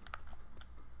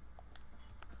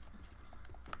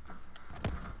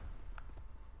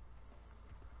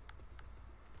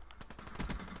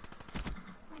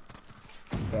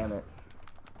 Damn it.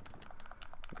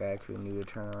 I actually need to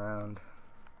turn around.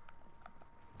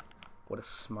 What a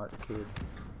smart kid.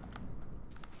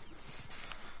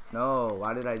 No,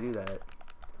 why did I do that?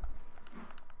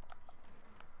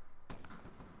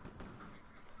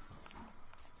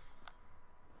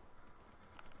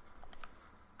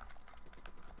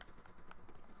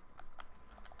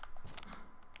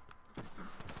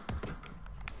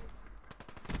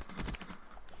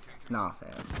 Nah, fam.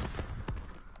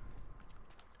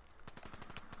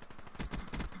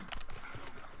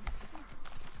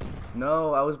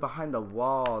 No, I was behind the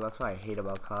wall. That's what I hate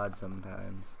about COD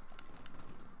sometimes.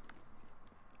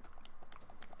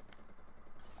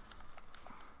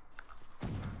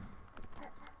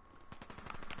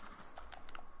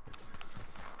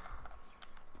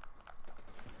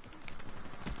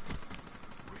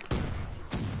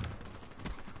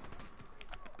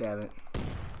 Damn it.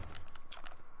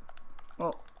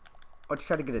 Well, let's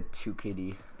try to get a 2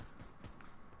 KD.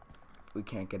 If we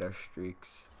can't get our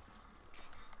streaks.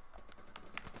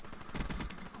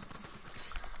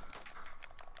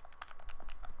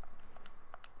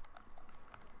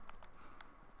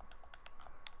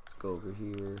 Let's go over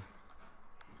here.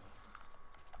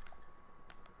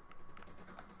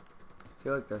 I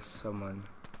feel like there's someone.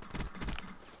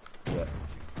 Yep.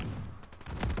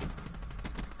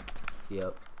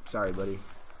 Yep. Sorry, buddy.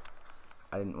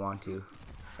 I didn't want to.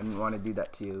 I didn't want to do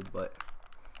that to you, but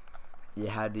you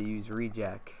had to use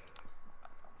rejack.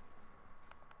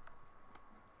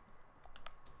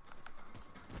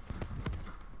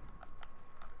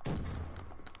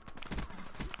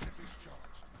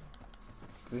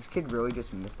 Did this kid really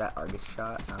just miss that Argus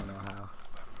shot? I don't know how.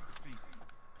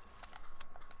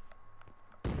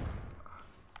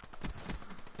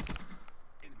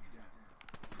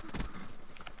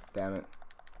 Damn it.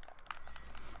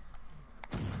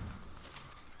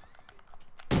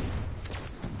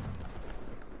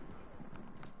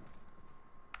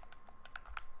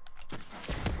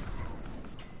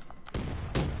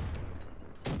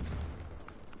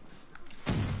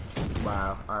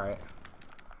 Wow, alright.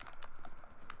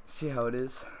 See how it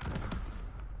is.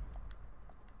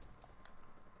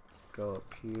 Let's go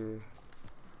up here.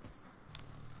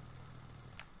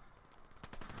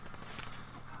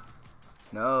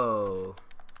 No.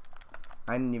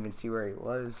 I didn't even see where he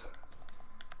was.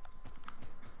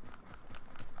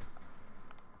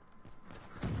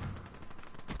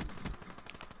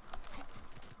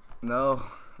 No.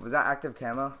 Was that active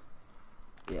camo?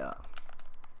 Yeah.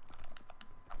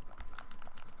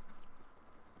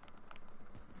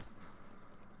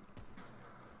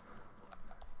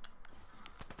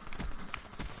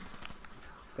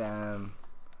 Bam.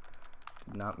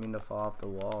 Did not mean to fall off the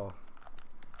wall.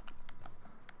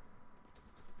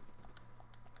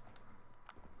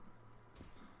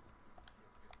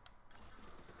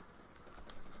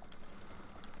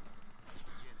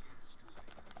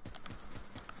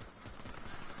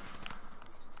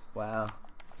 Wow.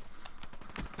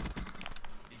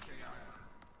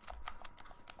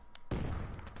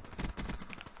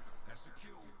 That's a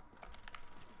kill.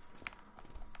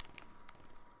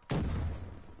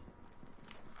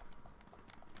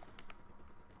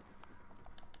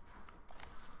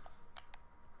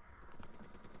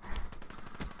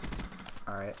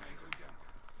 Alright.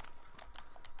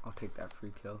 I'll take that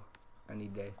free kill any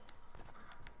day.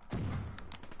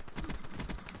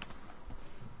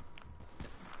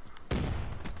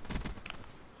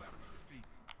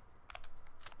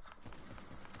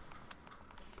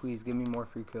 Please give me more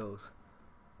free kills.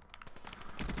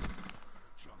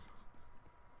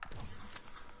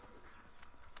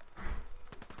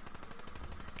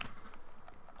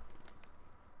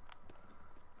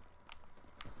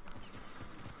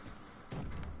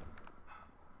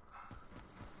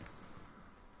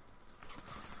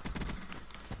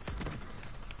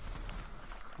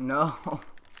 No.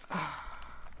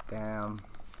 Damn.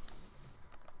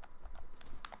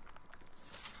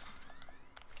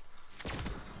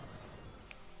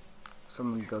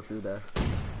 Someone go through there.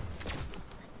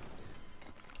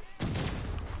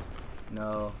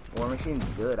 No. War Machine's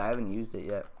good. I haven't used it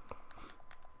yet.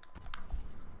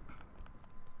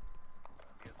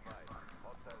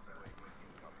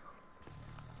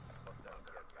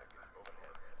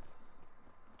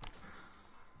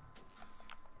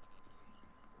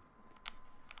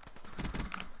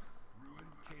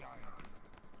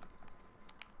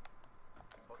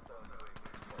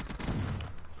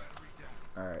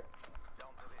 Alright.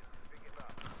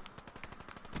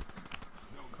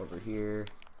 Over here.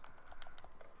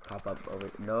 Pop up over.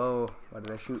 No. Why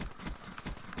did I shoot?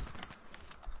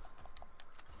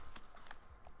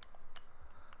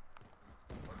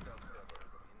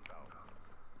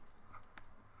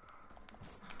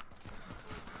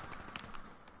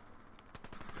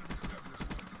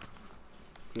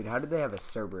 Dude, how did they have a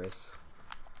Cerberus?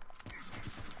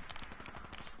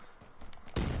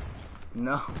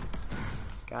 No.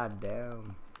 God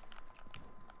damn.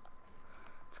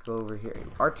 Let's go over here.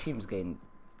 Our team's getting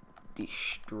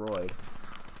destroyed.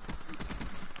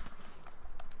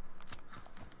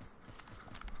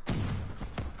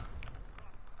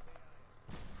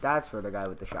 That's where the guy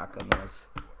with the shotgun was.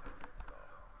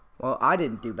 Well, I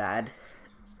didn't do bad.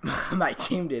 My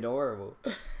team did horrible.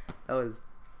 That was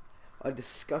a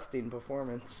disgusting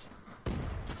performance.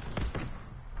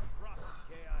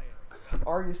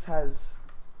 Argus has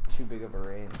too big of a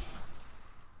range.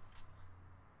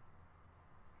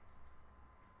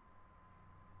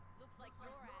 Looks like your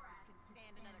asses can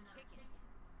stand another kicking.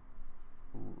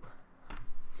 Ooh.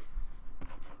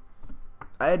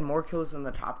 I had more kills than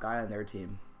the top guy on their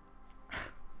team.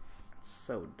 It's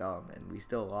so dumb, and we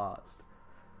still lost.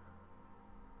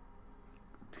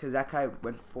 Because that guy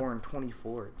went 4 and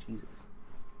 24. Jesus.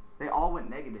 They all went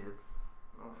negative.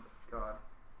 Oh my god.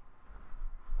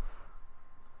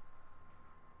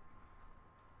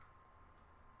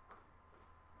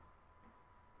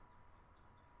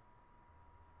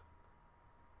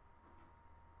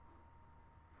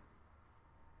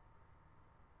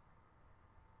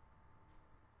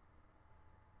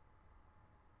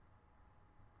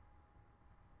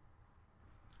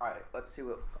 Alright, let's see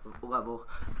what level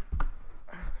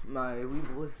my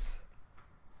Weevil is.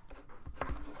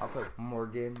 I'll put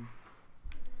Morgan.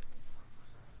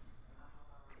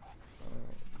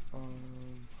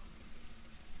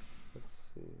 Let's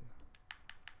see.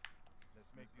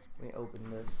 Let me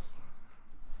open this.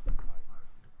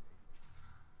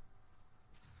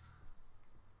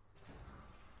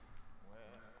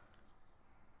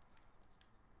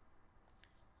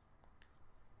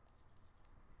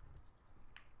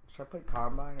 Should I play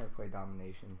Combine or play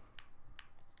Domination?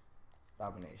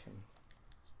 Domination.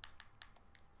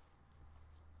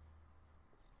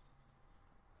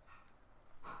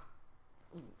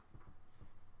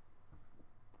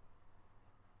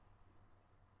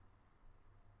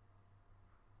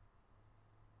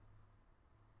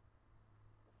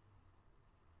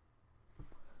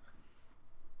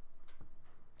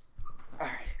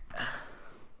 Alright.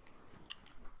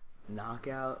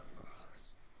 Knockout.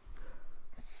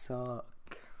 Suck.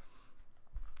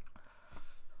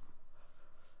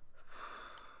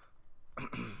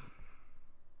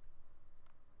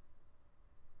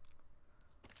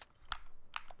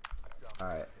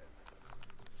 Alright.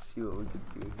 See what we can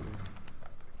do here.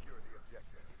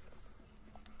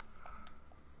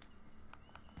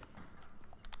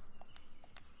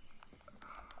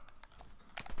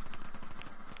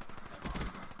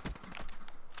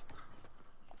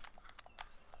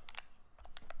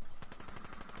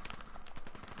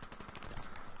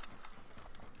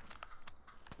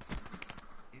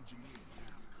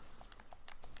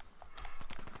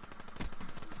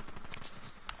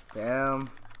 Damn.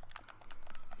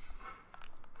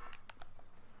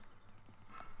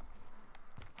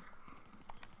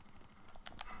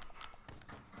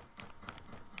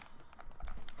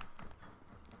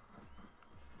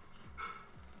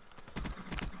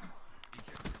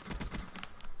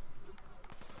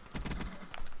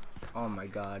 Oh my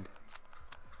god.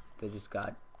 They just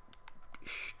got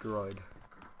destroyed.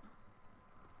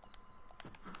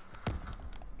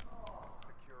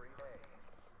 Securing A.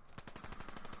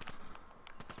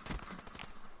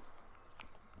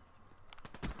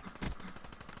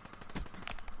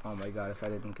 Oh my god, if I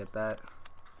didn't get that.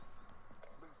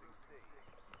 Losing C.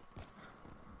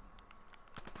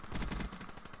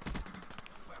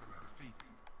 Battery defeated.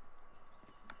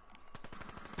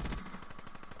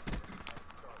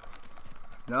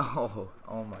 No.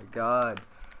 Oh my god.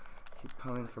 Keep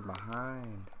coming from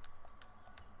behind.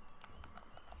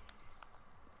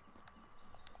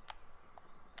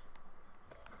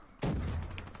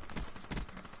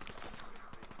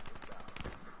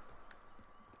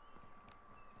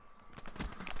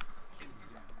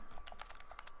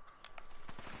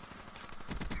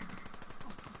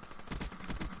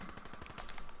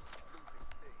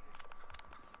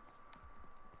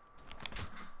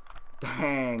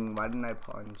 Dang, why didn't I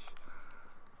punch?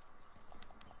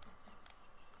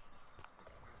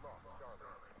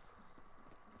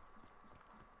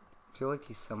 I feel like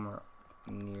he's somewhere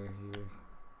near here.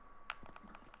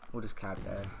 We'll just cap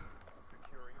that.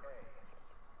 Securing A.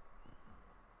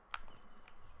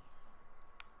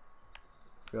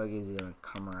 I feel like he's gonna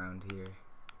come around here.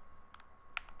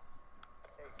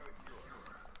 A secure.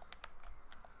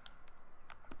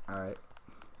 Alright.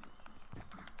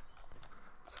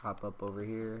 Let's hop up over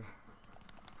here.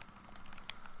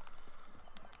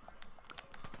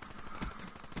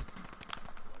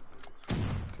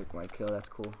 Took my kill, that's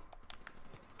cool.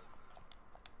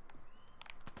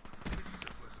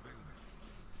 Surplus available.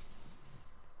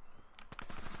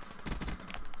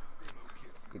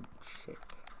 Good shit.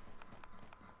 It's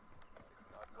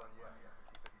not done yet.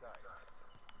 Keep it tight.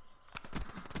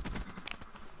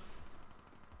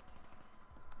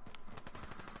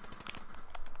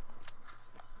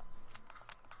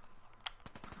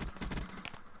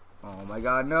 Oh my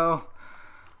god, no!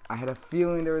 I had a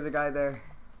feeling there was a guy there.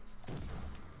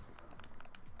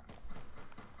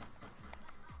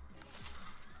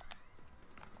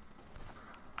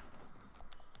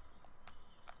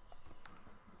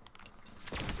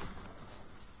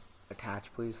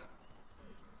 Attach, please.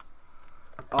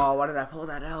 Oh, why did I pull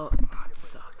that out? Oh, it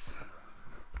sucks.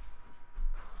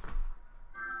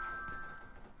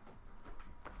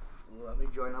 Let me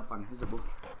join up on Visible.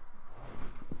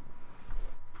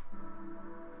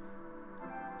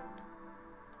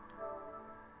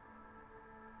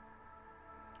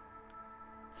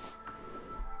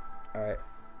 Alright,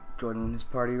 joining this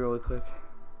party really quick.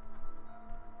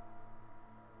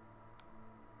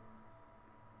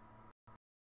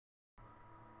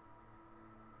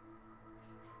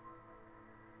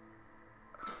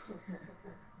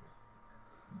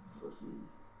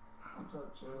 What's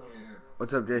up, Joe?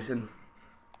 What's up, Jason?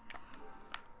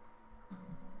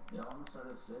 Yo, I'm gonna start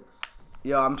at 6.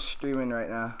 Yo, I'm streaming right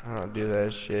now. I don't do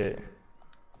that shit.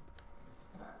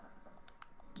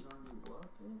 You wanna do what,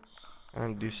 bitch? I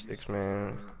don't do sticks,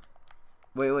 man.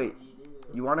 Wait, What do you do?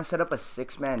 you want to set up a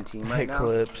 6-man team right now?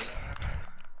 Eclipse.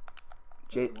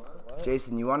 What?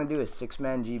 Jason, you want to do a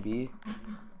 6-man GB?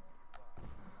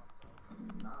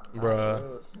 Not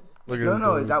Bruh. Look at No, this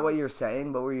no, dude. is that what you're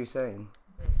saying? What were you saying?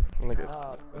 Look at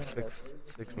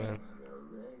six man. a regular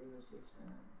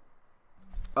 6-man.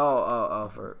 Oh,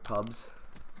 for pubs.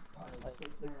 Like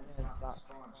 6-man spawn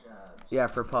traps. Yeah,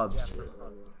 for pubs.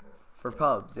 For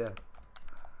pubs, yeah.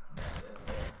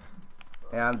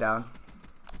 Yeah, I'm down.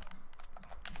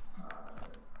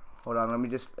 Hold on, let me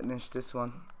just finish this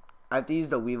one. I have to use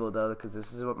the Weevil though, because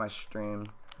this is what my stream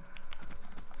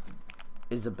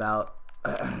is about.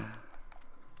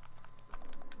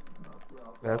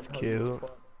 That's cute.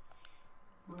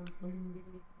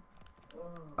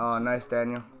 Oh, nice,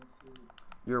 Daniel.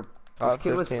 This Top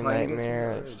kid was 15 playing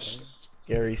nightmare. this.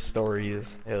 Scary stories.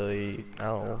 Hilly.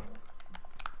 No.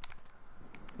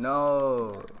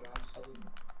 No.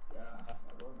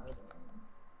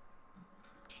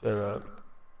 Shut up.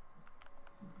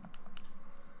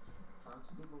 Find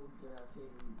some people with good ass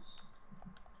KDs.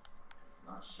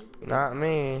 Not shitty. Not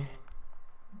me.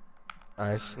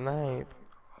 I snipe.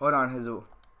 Hold on, Hizzle.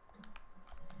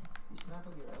 You snap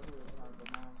with your elbow is not the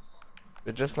mouse.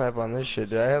 But just snipe on this shit,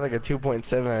 dude. I had like a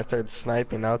 2.7 and I started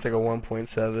sniping. Now it's like a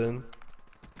 1.7.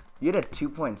 You had a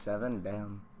 2.7?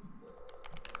 Damn.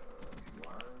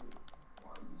 Why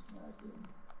are you snapping?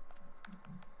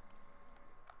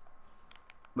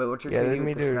 Wait, what's your Yeah, KD let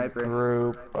me with the do a sniper?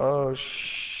 group. Oh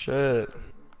shit.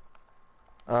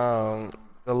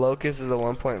 The Locust is a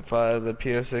 1.5, the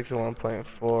PO6 is a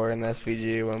 1.4, and the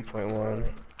SVG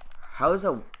 1.1. How is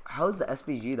the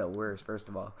SVG the worst? First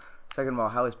of all, second of all,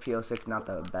 how is PO6 not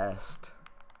the best?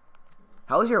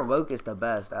 How is your Locust the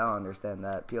best? I don't understand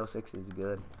that. PO6 is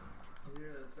good.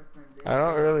 I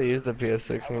don't really use the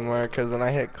PO6 anymore because when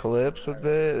I hit clips with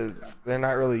it, they're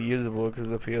not really usable because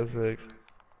of the PO6.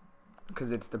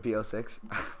 Because it's the PO6.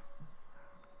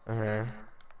 Uh-huh.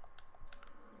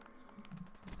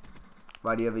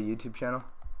 Why do you have a YouTube channel?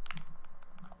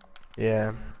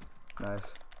 Yeah.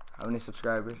 Nice. How many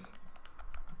subscribers?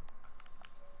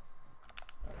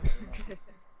 You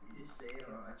just say it,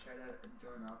 I try to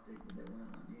join Optic, but they won't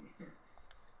let me.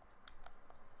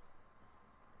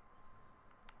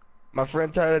 My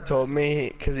friend Tyler told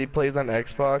me, because he plays on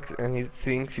Xbox, and he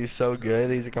thinks he's so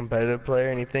good, he's a competitive player,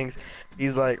 and he thinks,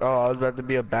 he's like, oh, I was about to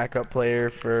be a backup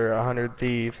player for 100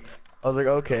 Thieves. I was like,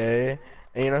 okay.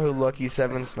 And you know who Lucky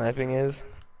 7 Sniping is?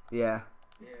 Yeah.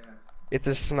 Yeah. It's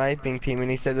a sniping team, and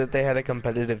he said that they had a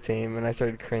competitive team, and I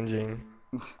started cringing.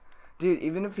 Dude,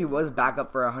 even if he was back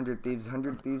up for 100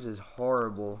 Thieves is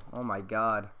horrible. Oh my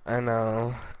god. I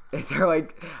know. They're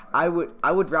like, I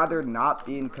would rather not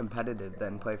be in competitive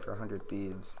than play for 100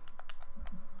 Thieves.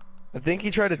 I think he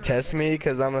tried to test me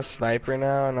because I'm a sniper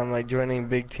now, and I'm like joining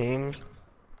big teams.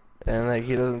 And like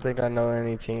he doesn't think I know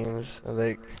any teams,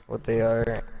 like what they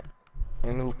are.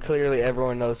 And clearly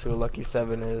everyone knows who Lucky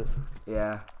 7 is.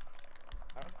 Yeah.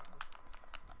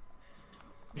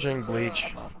 Drink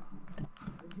bleach.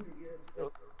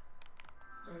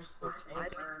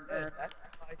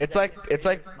 It's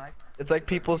like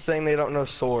people saying they don't know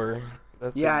SOAR.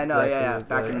 That's Yeah, I know, exactly yeah. what it's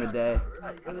Back like. in the day.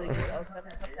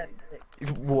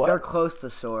 They're What? close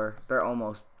to SOAR. They're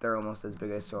almost as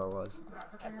big as SOAR was.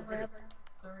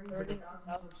 30,000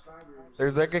 subscribers.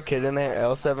 There's like a kid in there,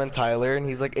 L7 Tyler, and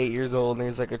he's like 8 years old, and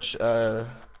he's like a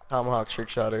tomahawk trick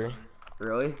shotter.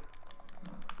 Really?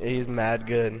 Yeah, he's mad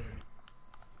good.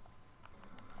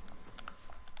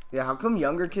 Yeah, how come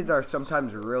younger kids are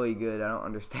sometimes really good? I don't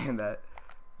understand that.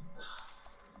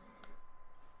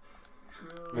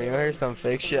 I mean, here's some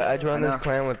fake shit. I joined I this know.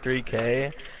 clan with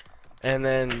 3K, and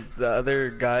then the other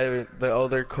guy, the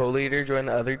other co-leader, joined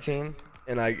the other team,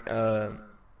 and I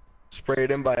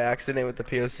sprayed him by accident with the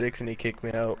PO6, and he kicked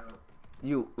me out.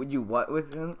 You what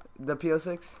with him? The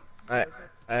PO6?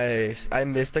 I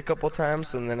missed a couple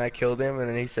times, and then I killed him, and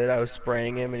then he said I was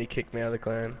spraying him, and he kicked me out of the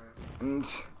clan. And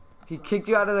he kicked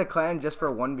you out of the clan just for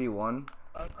 1v1?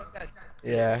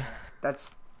 Yeah.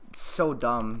 That's so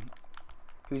dumb.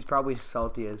 He was probably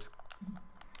salty as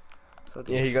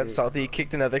Yeah, he got shit. salty. He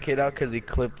kicked another kid out because he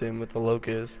clipped him with the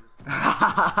locust.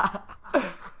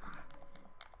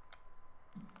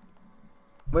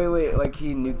 Wait, like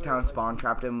he Nuketown spawn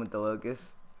trapped him with the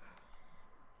locust?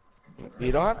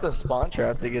 You don't have to spawn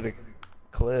trap to get a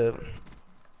clip.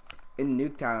 In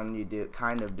Nuketown you do,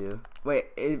 kind of do. Wait,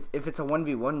 if it's a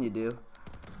 1v1 you do.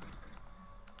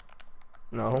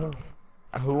 No.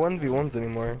 Who 1v1s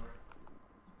anymore?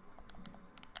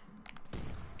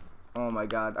 Oh my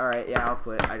god. Alright, yeah, I'll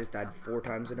quit. I just died 4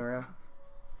 times in a row.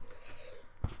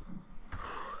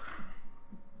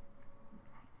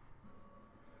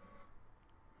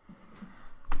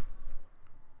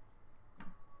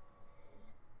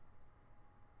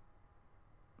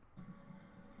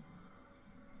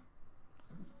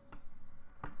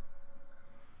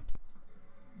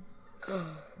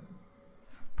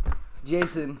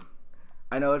 Jason,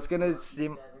 I know it's gonna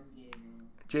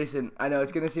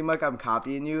seem like I'm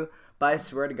copying you, but I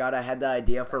swear to God, I had the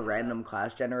idea for random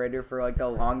class generator for like the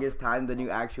longest time. Then you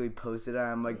actually posted it, and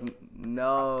I'm like,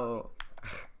 no.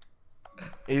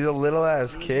 He's a little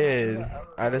ass kid.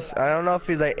 I don't know if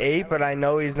he's like 8, but I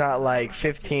know he's not like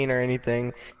 15 or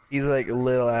anything. He's like a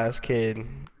little ass kid.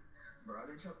 Bro, I've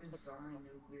been chopping so many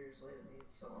nuclears lately,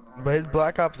 it's so annoying. But his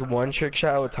Black Ops 1 trick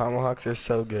shot with tomahawks are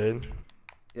so good.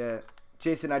 Yeah,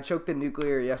 Jason, I choked the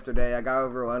nuclear yesterday. I got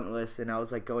over relentless, and I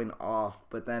was like going off,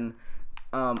 but then,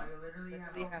 I literally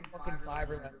have fucking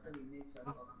 5 or less. That's how many nukes I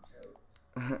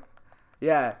fucking choked.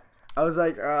 yeah, I was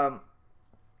like,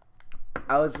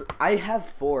 I have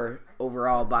 4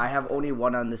 overall, but I have only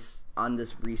 1 on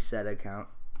this reset account.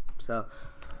 So,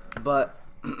 but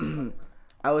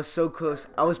I was so close.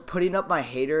 I was putting up my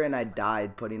hater and I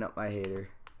died putting up my hater.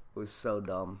 It was so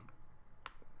dumb.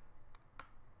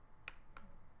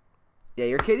 Yeah,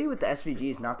 your KD with the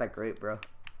SVG is not that great, bro.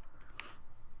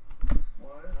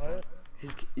 What?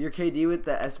 Your KD with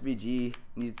the SVG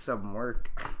needs some work.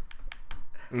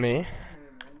 Me?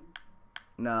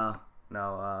 No,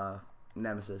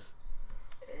 Nemesis.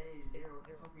 Hey, Zero, what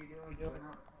the fuck are you doing?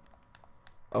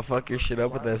 I'll fuck your shit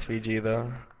up with SVG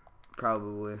though.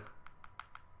 Probably.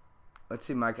 Let's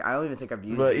see, Mike. I don't even think I've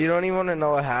used But it. you don't even want to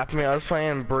know what happened to me. I was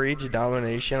playing Breach,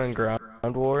 Domination, and Ground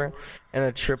War, and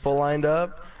a triple lined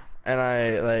up, and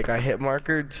I hit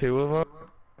markered 2 of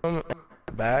them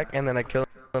back, and then I killed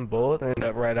them both, and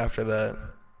right after that.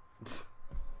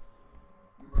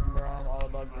 Bro, I'm all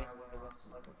about getting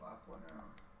like a 5.0.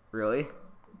 Really?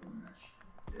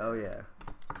 Oh yeah.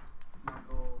 My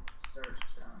goal, search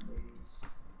down, ladies.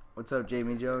 What's up,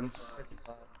 Jamie Jones?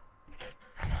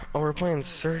 Oh, we're playing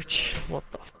Search. What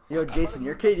the? Yo, Jason,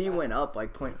 your KD went up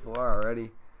like 0.4 already.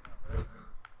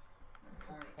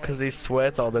 Cause he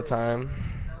sweats all the time.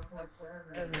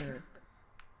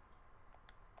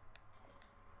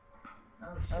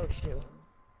 Oh shit.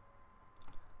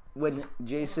 When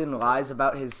Jason lies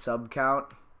about his sub count,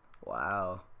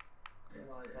 wow.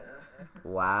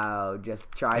 Wow,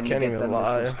 just trying to can't get even them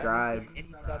lie. to subscribe.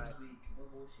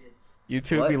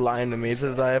 YouTube be lying to me. It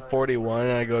says I have 41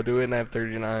 and I go do it and I have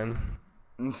 39.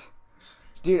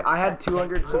 Dude, I had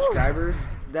 200 subscribers,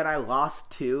 then I lost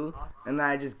 2, and then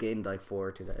I just gained like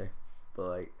 4 today. But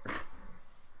like,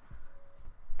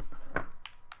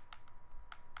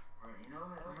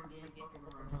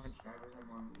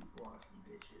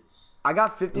 I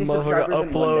got 50 subscribers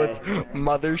in one day. Uploads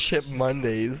Mothership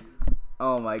Mondays.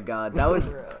 Oh my god, that was,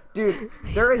 dude.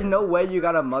 There is no way you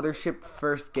got a mothership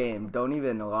first game. Don't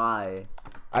even lie.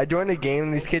 I joined a game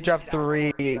and these kids dropped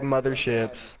 3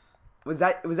 motherships. Was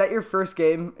that your first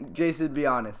game, Jason? Be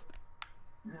honest.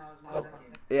 Yeah,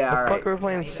 The alright. fuck are we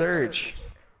playing Search?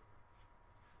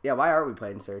 Yeah, why are we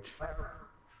playing Search? That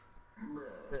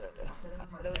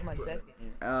was my second.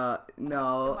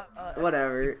 No.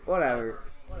 Whatever.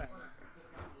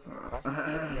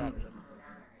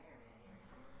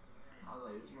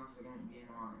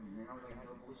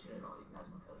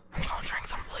 I'm gonna drink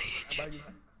some bleach.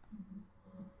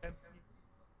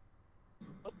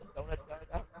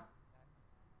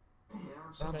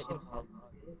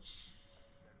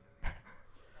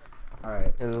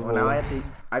 Alright. Well, now I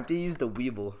have to use the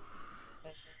Weevil.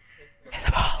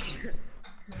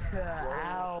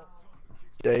 Ow.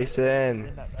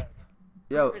 Jason.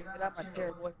 Yo, Get out my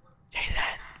chair, boy.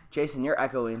 Jason, you're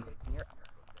echoing.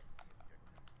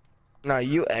 No,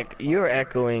 you're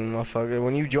echoing, motherfucker.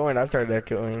 When you joined, I started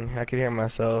echoing. I could hear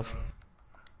myself.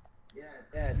 Yeah,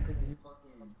 because you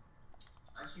fucking.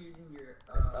 I'm using your,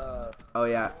 Oh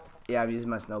yeah. Yeah, I'm using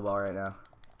my snowball right now.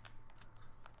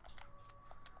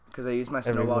 Because I used my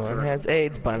snowball Everyone to... has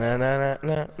AIDS. Banana,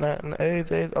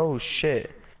 AIDS. Oh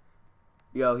shit.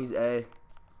 Yo, he's A.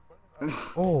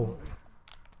 Oh,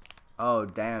 Oh,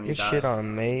 damn, you good got shit it.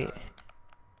 on, mate.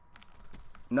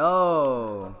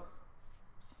 No.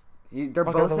 They're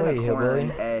Fuck both out the in a way, corner in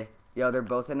hillbilly. A. Yo, they're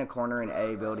both in a corner in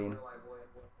A building.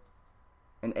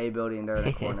 In A building, they're in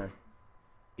a corner.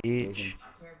 Each. Jason.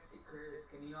 I can't see Chris.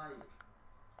 Can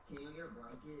you get a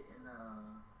blanket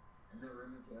in the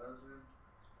room in Kayla's room?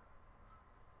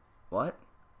 What?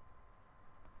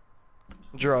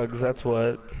 Drugs, that's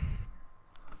what.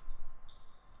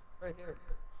 Right here.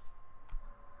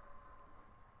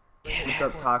 What's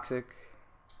up, Toxic?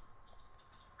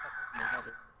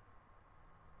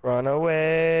 Run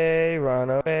away, run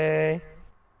away.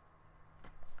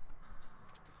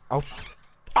 Oh,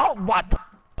 oh, what the?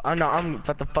 Oh no, I'm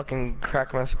about to fucking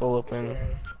crack my skull open.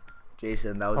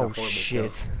 Jason, that was a Oh horrible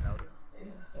shit. kill.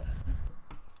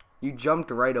 You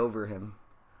jumped right over him.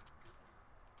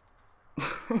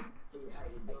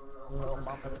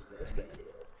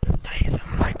 Jason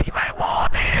might be my wall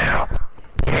now.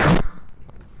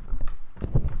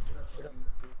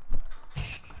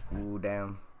 Ooh,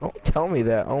 damn. Don't tell me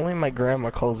that. Only my grandma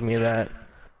calls me that.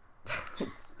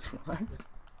 What?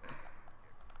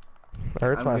 It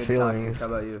hurts I'm my good, feelings. Toxic. How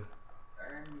about you?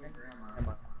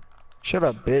 Shut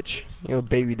up, bitch. You a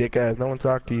baby dick ass. No one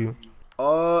talk to you.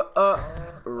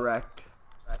 Wrecked.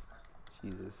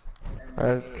 Jesus.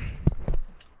 Alright.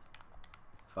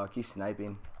 Fuck, he's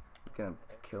sniping. He's gonna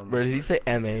kill me. Bro, did he say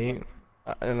M8?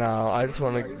 No, I just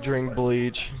want to drink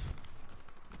bleach.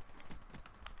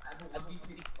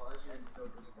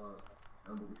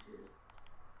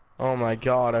 Oh my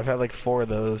god, I've had like 4 of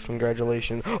those.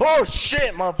 Congratulations. Oh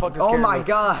shit, motherfucker. Oh scared my me.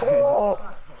 god! Oh.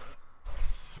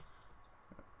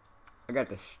 I got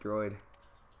destroyed.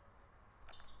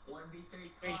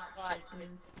 1v3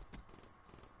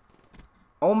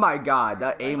 Oh my god,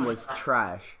 that aim was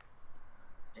trash.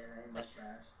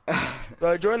 So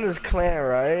I joined this clan,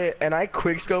 right? And I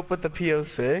quickscope with the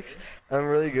PO6. I'm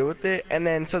really good with it. And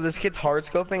then, so this kid's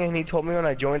hardscoping, and he told me when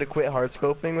I joined to quit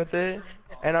hardscoping with it.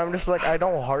 And I'm just like, I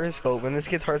don't hardscope. And this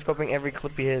kid's hardscoping every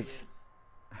clip he hits.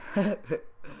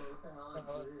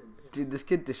 Dude, this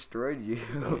kid destroyed you.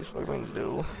 What he's fucking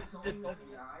do?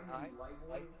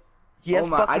 He Oh has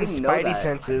my, I fucking didn't know spidey that.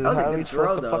 senses. That was a How are good we throw,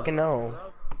 supposed to though. fucking know?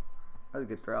 That was a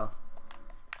good throw.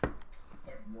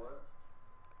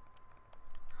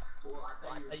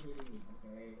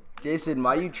 Jason,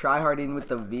 why you tryharding with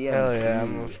the VMP? Hell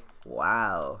yeah,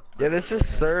 Wow. Yeah, this is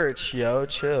search, yo.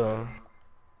 Chill.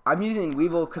 I'm using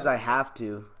Weevil because I have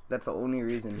to. That's the only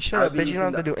reason. Shut I'd up, be bitch. You using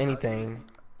don't have to the- do anything.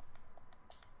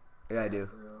 Yeah, I do.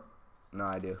 No,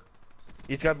 I do.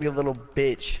 You just gotta be a little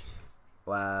bitch.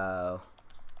 Wow.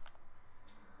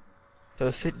 So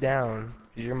sit down,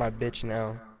 'cause you're my bitch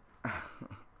now.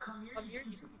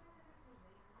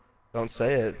 Don't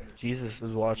say it. Jesus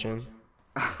is watching.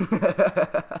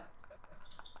 That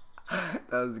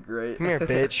was great. Come here,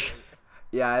 bitch.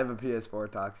 Yeah, I have a PS4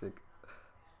 toxic.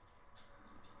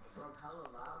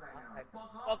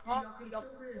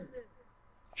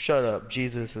 Shut up.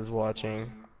 Jesus is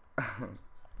watching.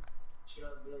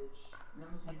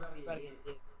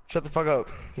 Shut the fuck up.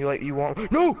 You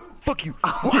won't. No! Fuck you!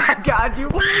 Oh my god,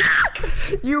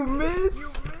 you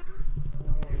missed!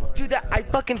 Dude, I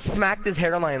fucking smacked his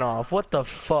hairline off. What the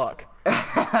fuck?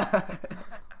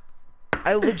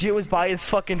 I legit was by his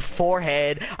fucking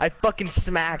forehead. I fucking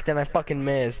smacked and I fucking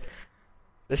missed.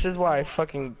 This is why I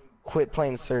fucking quit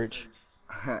playing Search.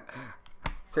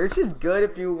 Search is good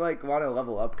if you like want to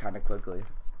level up kind of quickly.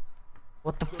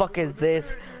 What the fuck is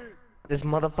this? This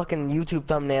motherfucking YouTube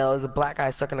thumbnail is a black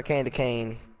guy sucking a candy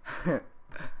cane.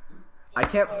 I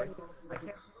can't.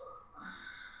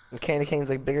 The candy cane's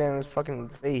like bigger than his fucking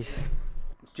face.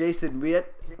 Jason,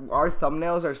 our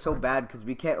thumbnails are so bad because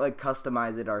we can't like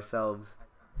customize it ourselves.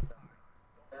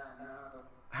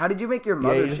 How did you make your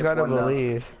Yeah, you just mothership gotta one? Though?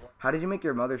 believe. How did you make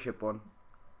your mothership one?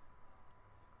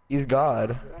 He's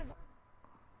God.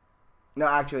 No,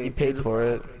 actually, He paid for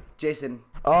it. Jason.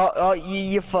 Oh,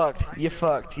 you fucked. You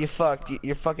fucked.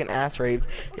 You're fucking ass raped.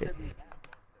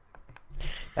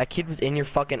 That kid was in your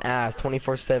fucking ass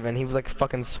 24/7. He was like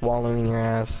fucking swallowing your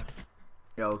ass.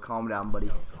 Yo, calm down, buddy.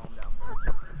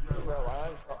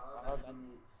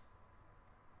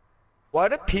 Why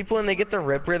do people when they get the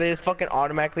Ripper, they just fucking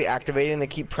automatically activate it and they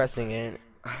keep pressing it?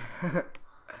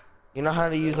 You know how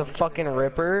to use a fucking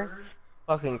Ripper?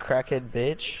 Fucking crackhead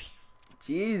bitch.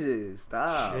 Jesus,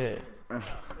 stop. Shit. I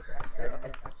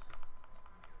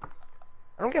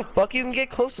don't give a fuck. You can get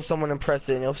close to someone and press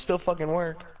it and it'll still fucking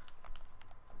work.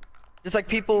 Just like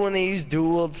people when they use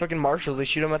dual fucking marshals, they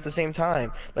shoot them at the same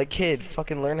time. Like kid,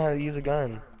 fucking learn how to use a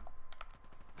gun.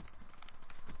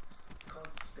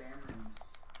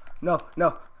 No,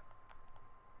 no.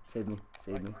 Save me,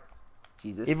 save me.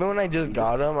 Jesus. Even when I just Jesus,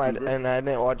 got him Jesus. and I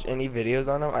didn't watch any videos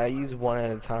on him, I use one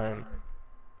at a time.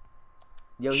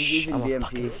 Yo, he's using I'm a VMP.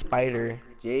 fucking spider.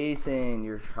 Jason,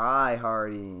 you're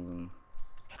tryharding.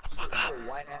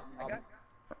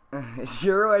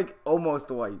 You're like almost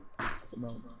white.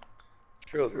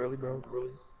 Trills, really, bro,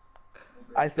 really.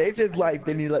 I saved his life,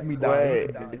 then he let me die.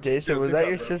 Wait, Jason, was that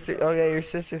your sister? Oh yeah, your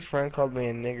sister's friend called me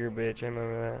a nigger bitch. I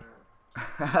remember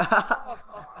that.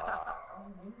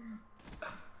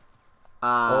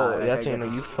 Oh, that's you know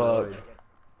you fucked.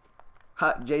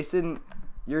 Jason,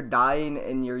 you're dying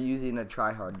and you're using a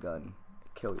tryhard gun.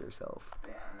 Kill yourself.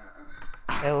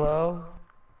 Hello?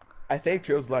 I saved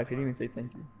Trills' life, he didn't even say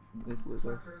thank you. This is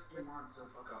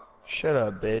Shut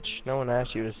up, bitch. No one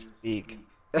asked you to speak.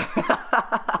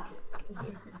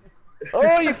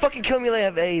 Oh, you fucking killed me like I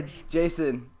have AIDS.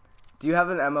 Jason, do you have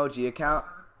an MLG account?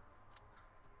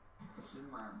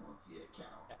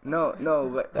 No,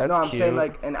 That's no, I'm cute. saying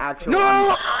like an actual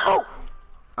No!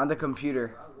 on the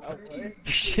computer.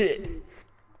 Shit.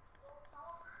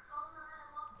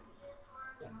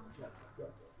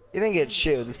 You didn't get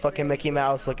shit with this fucking Mickey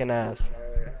Mouse looking ass.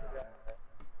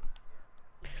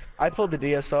 I pulled the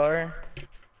DSR.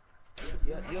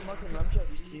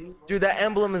 Dude, that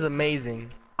emblem is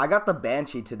amazing. I got the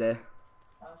Banshee today.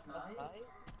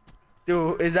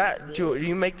 Dude, dude, do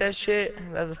you make that shit?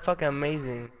 That's fucking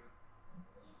amazing.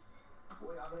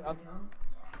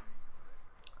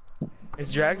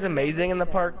 Is Drags amazing in the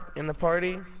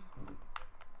party?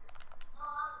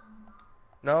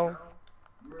 No?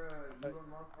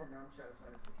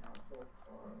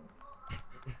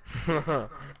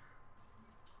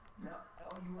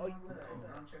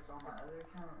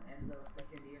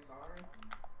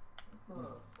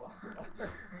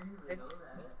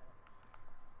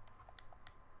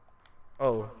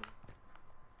 Oh.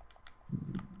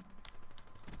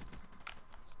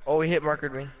 Oh, he hit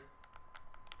markered me.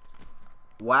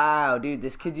 Wow, dude,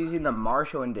 this kid's using the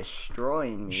Marshall and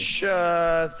destroying me.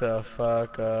 Shut the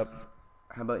fuck up.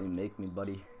 How about you make me,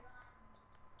 buddy?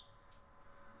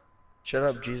 Shut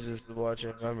up, Jesus is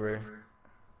watching. Remember,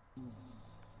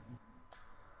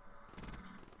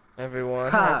 everyone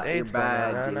has Ha! You're AIDS going on.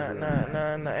 bad, Nah, nah, Jason.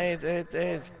 nah, nah, nah.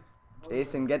 AIDS.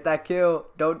 Jason, get that kill.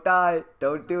 Don't die.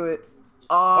 Don't do it.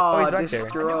 Oh, Oh, he's back there.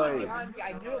 destroyed. I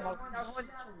knew him. I was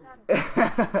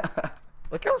going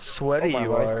Look how sweaty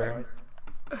you are.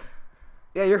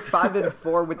 Yeah, you're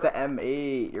 5-4 with the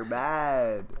M8. You're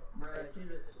bad.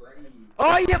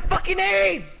 Oh, you fucking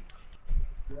AIDS!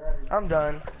 I'm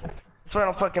done. That's why I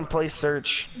don't fucking play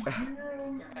search.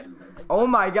 Oh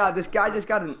my god, this guy just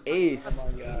got an ace.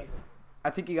 I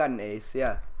think he got an ace,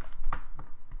 yeah.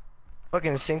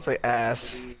 Fucking stinks like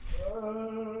ass.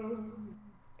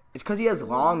 It's because he has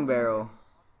long barrel.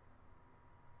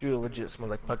 Dude, legit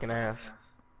smells like fucking ass.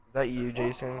 Is that you,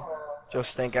 Jason? Joe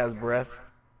stink ass breath.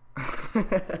 Is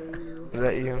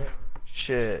that you?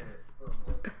 Shit.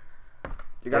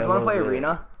 You guys Yeah, want to a play little bit.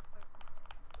 arena?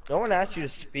 No one asked you to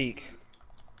speak.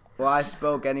 Well, I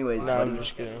spoke anyways, No, buddy. I'm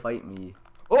just kidding. Fight me.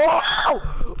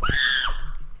 Oh!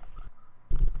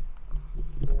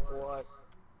 What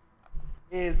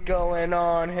is going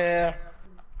on here?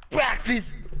 Breakfast!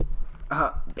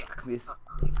 This.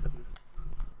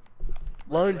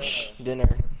 Lunch,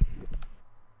 dinner.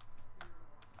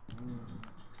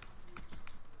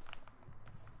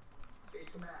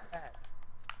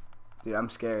 Dude, I'm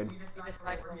scared.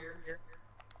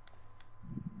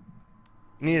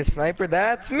 Need a sniper?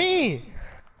 That's me!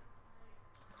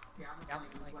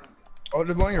 Oh,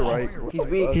 there's one on your right. He's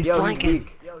weak. He's Yo, flanking.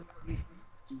 he's weak.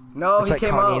 No, It's he like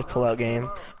came Kanye's up. pull-out game.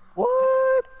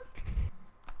 What?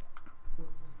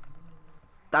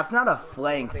 That's not a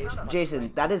flank.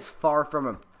 Jason, that is far from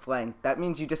a flank. That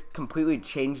means you just completely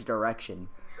changed direction.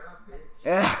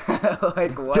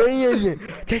 Like what?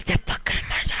 Just a fucking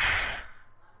murder.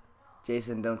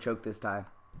 Jason, don't choke this time.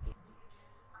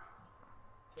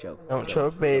 Choke. Don't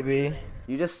choke, baby.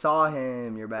 You just saw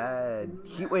him. You're bad.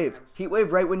 Heat wave. Heat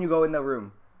wave right when you go in the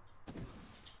room.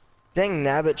 Dang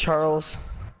nabbit, Charles.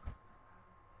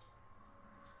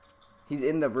 He's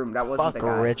in the room. That wasn't Fuck the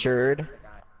guy. Richard.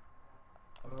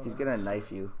 He's gonna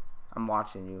knife you. I'm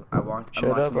watching you. I'm Shut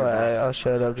up, watching your back. I'll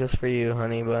shut up just for you,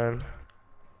 honey bun.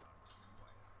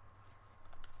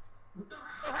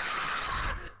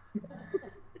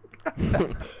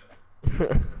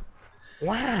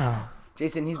 Wow.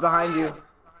 Jason, he's behind you.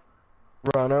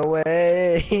 Run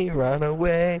away, run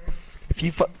away.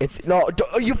 No,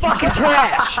 you fucking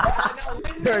trash.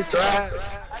 You're trash.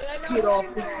 Get off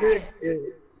his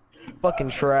dick. Fucking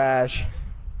trash.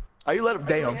 Are you let him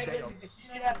down?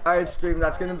 Alright, stream.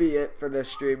 That's gonna be it for this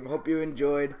stream. Hope you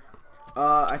enjoyed.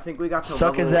 I think we got to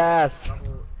Suck level... his ass.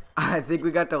 I think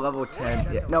we got to level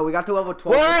 10. Yeah, no, we got to level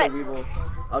 12 What? with the Weevil.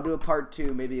 I'll do a part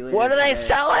 2 maybe later. What are they today.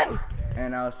 selling?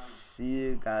 And I'll see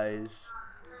you guys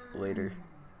later.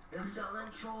 They're selling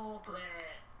chocolate.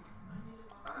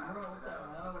 I don't know what the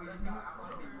hell he's got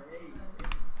fucking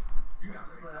legs. You got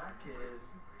to play that kid.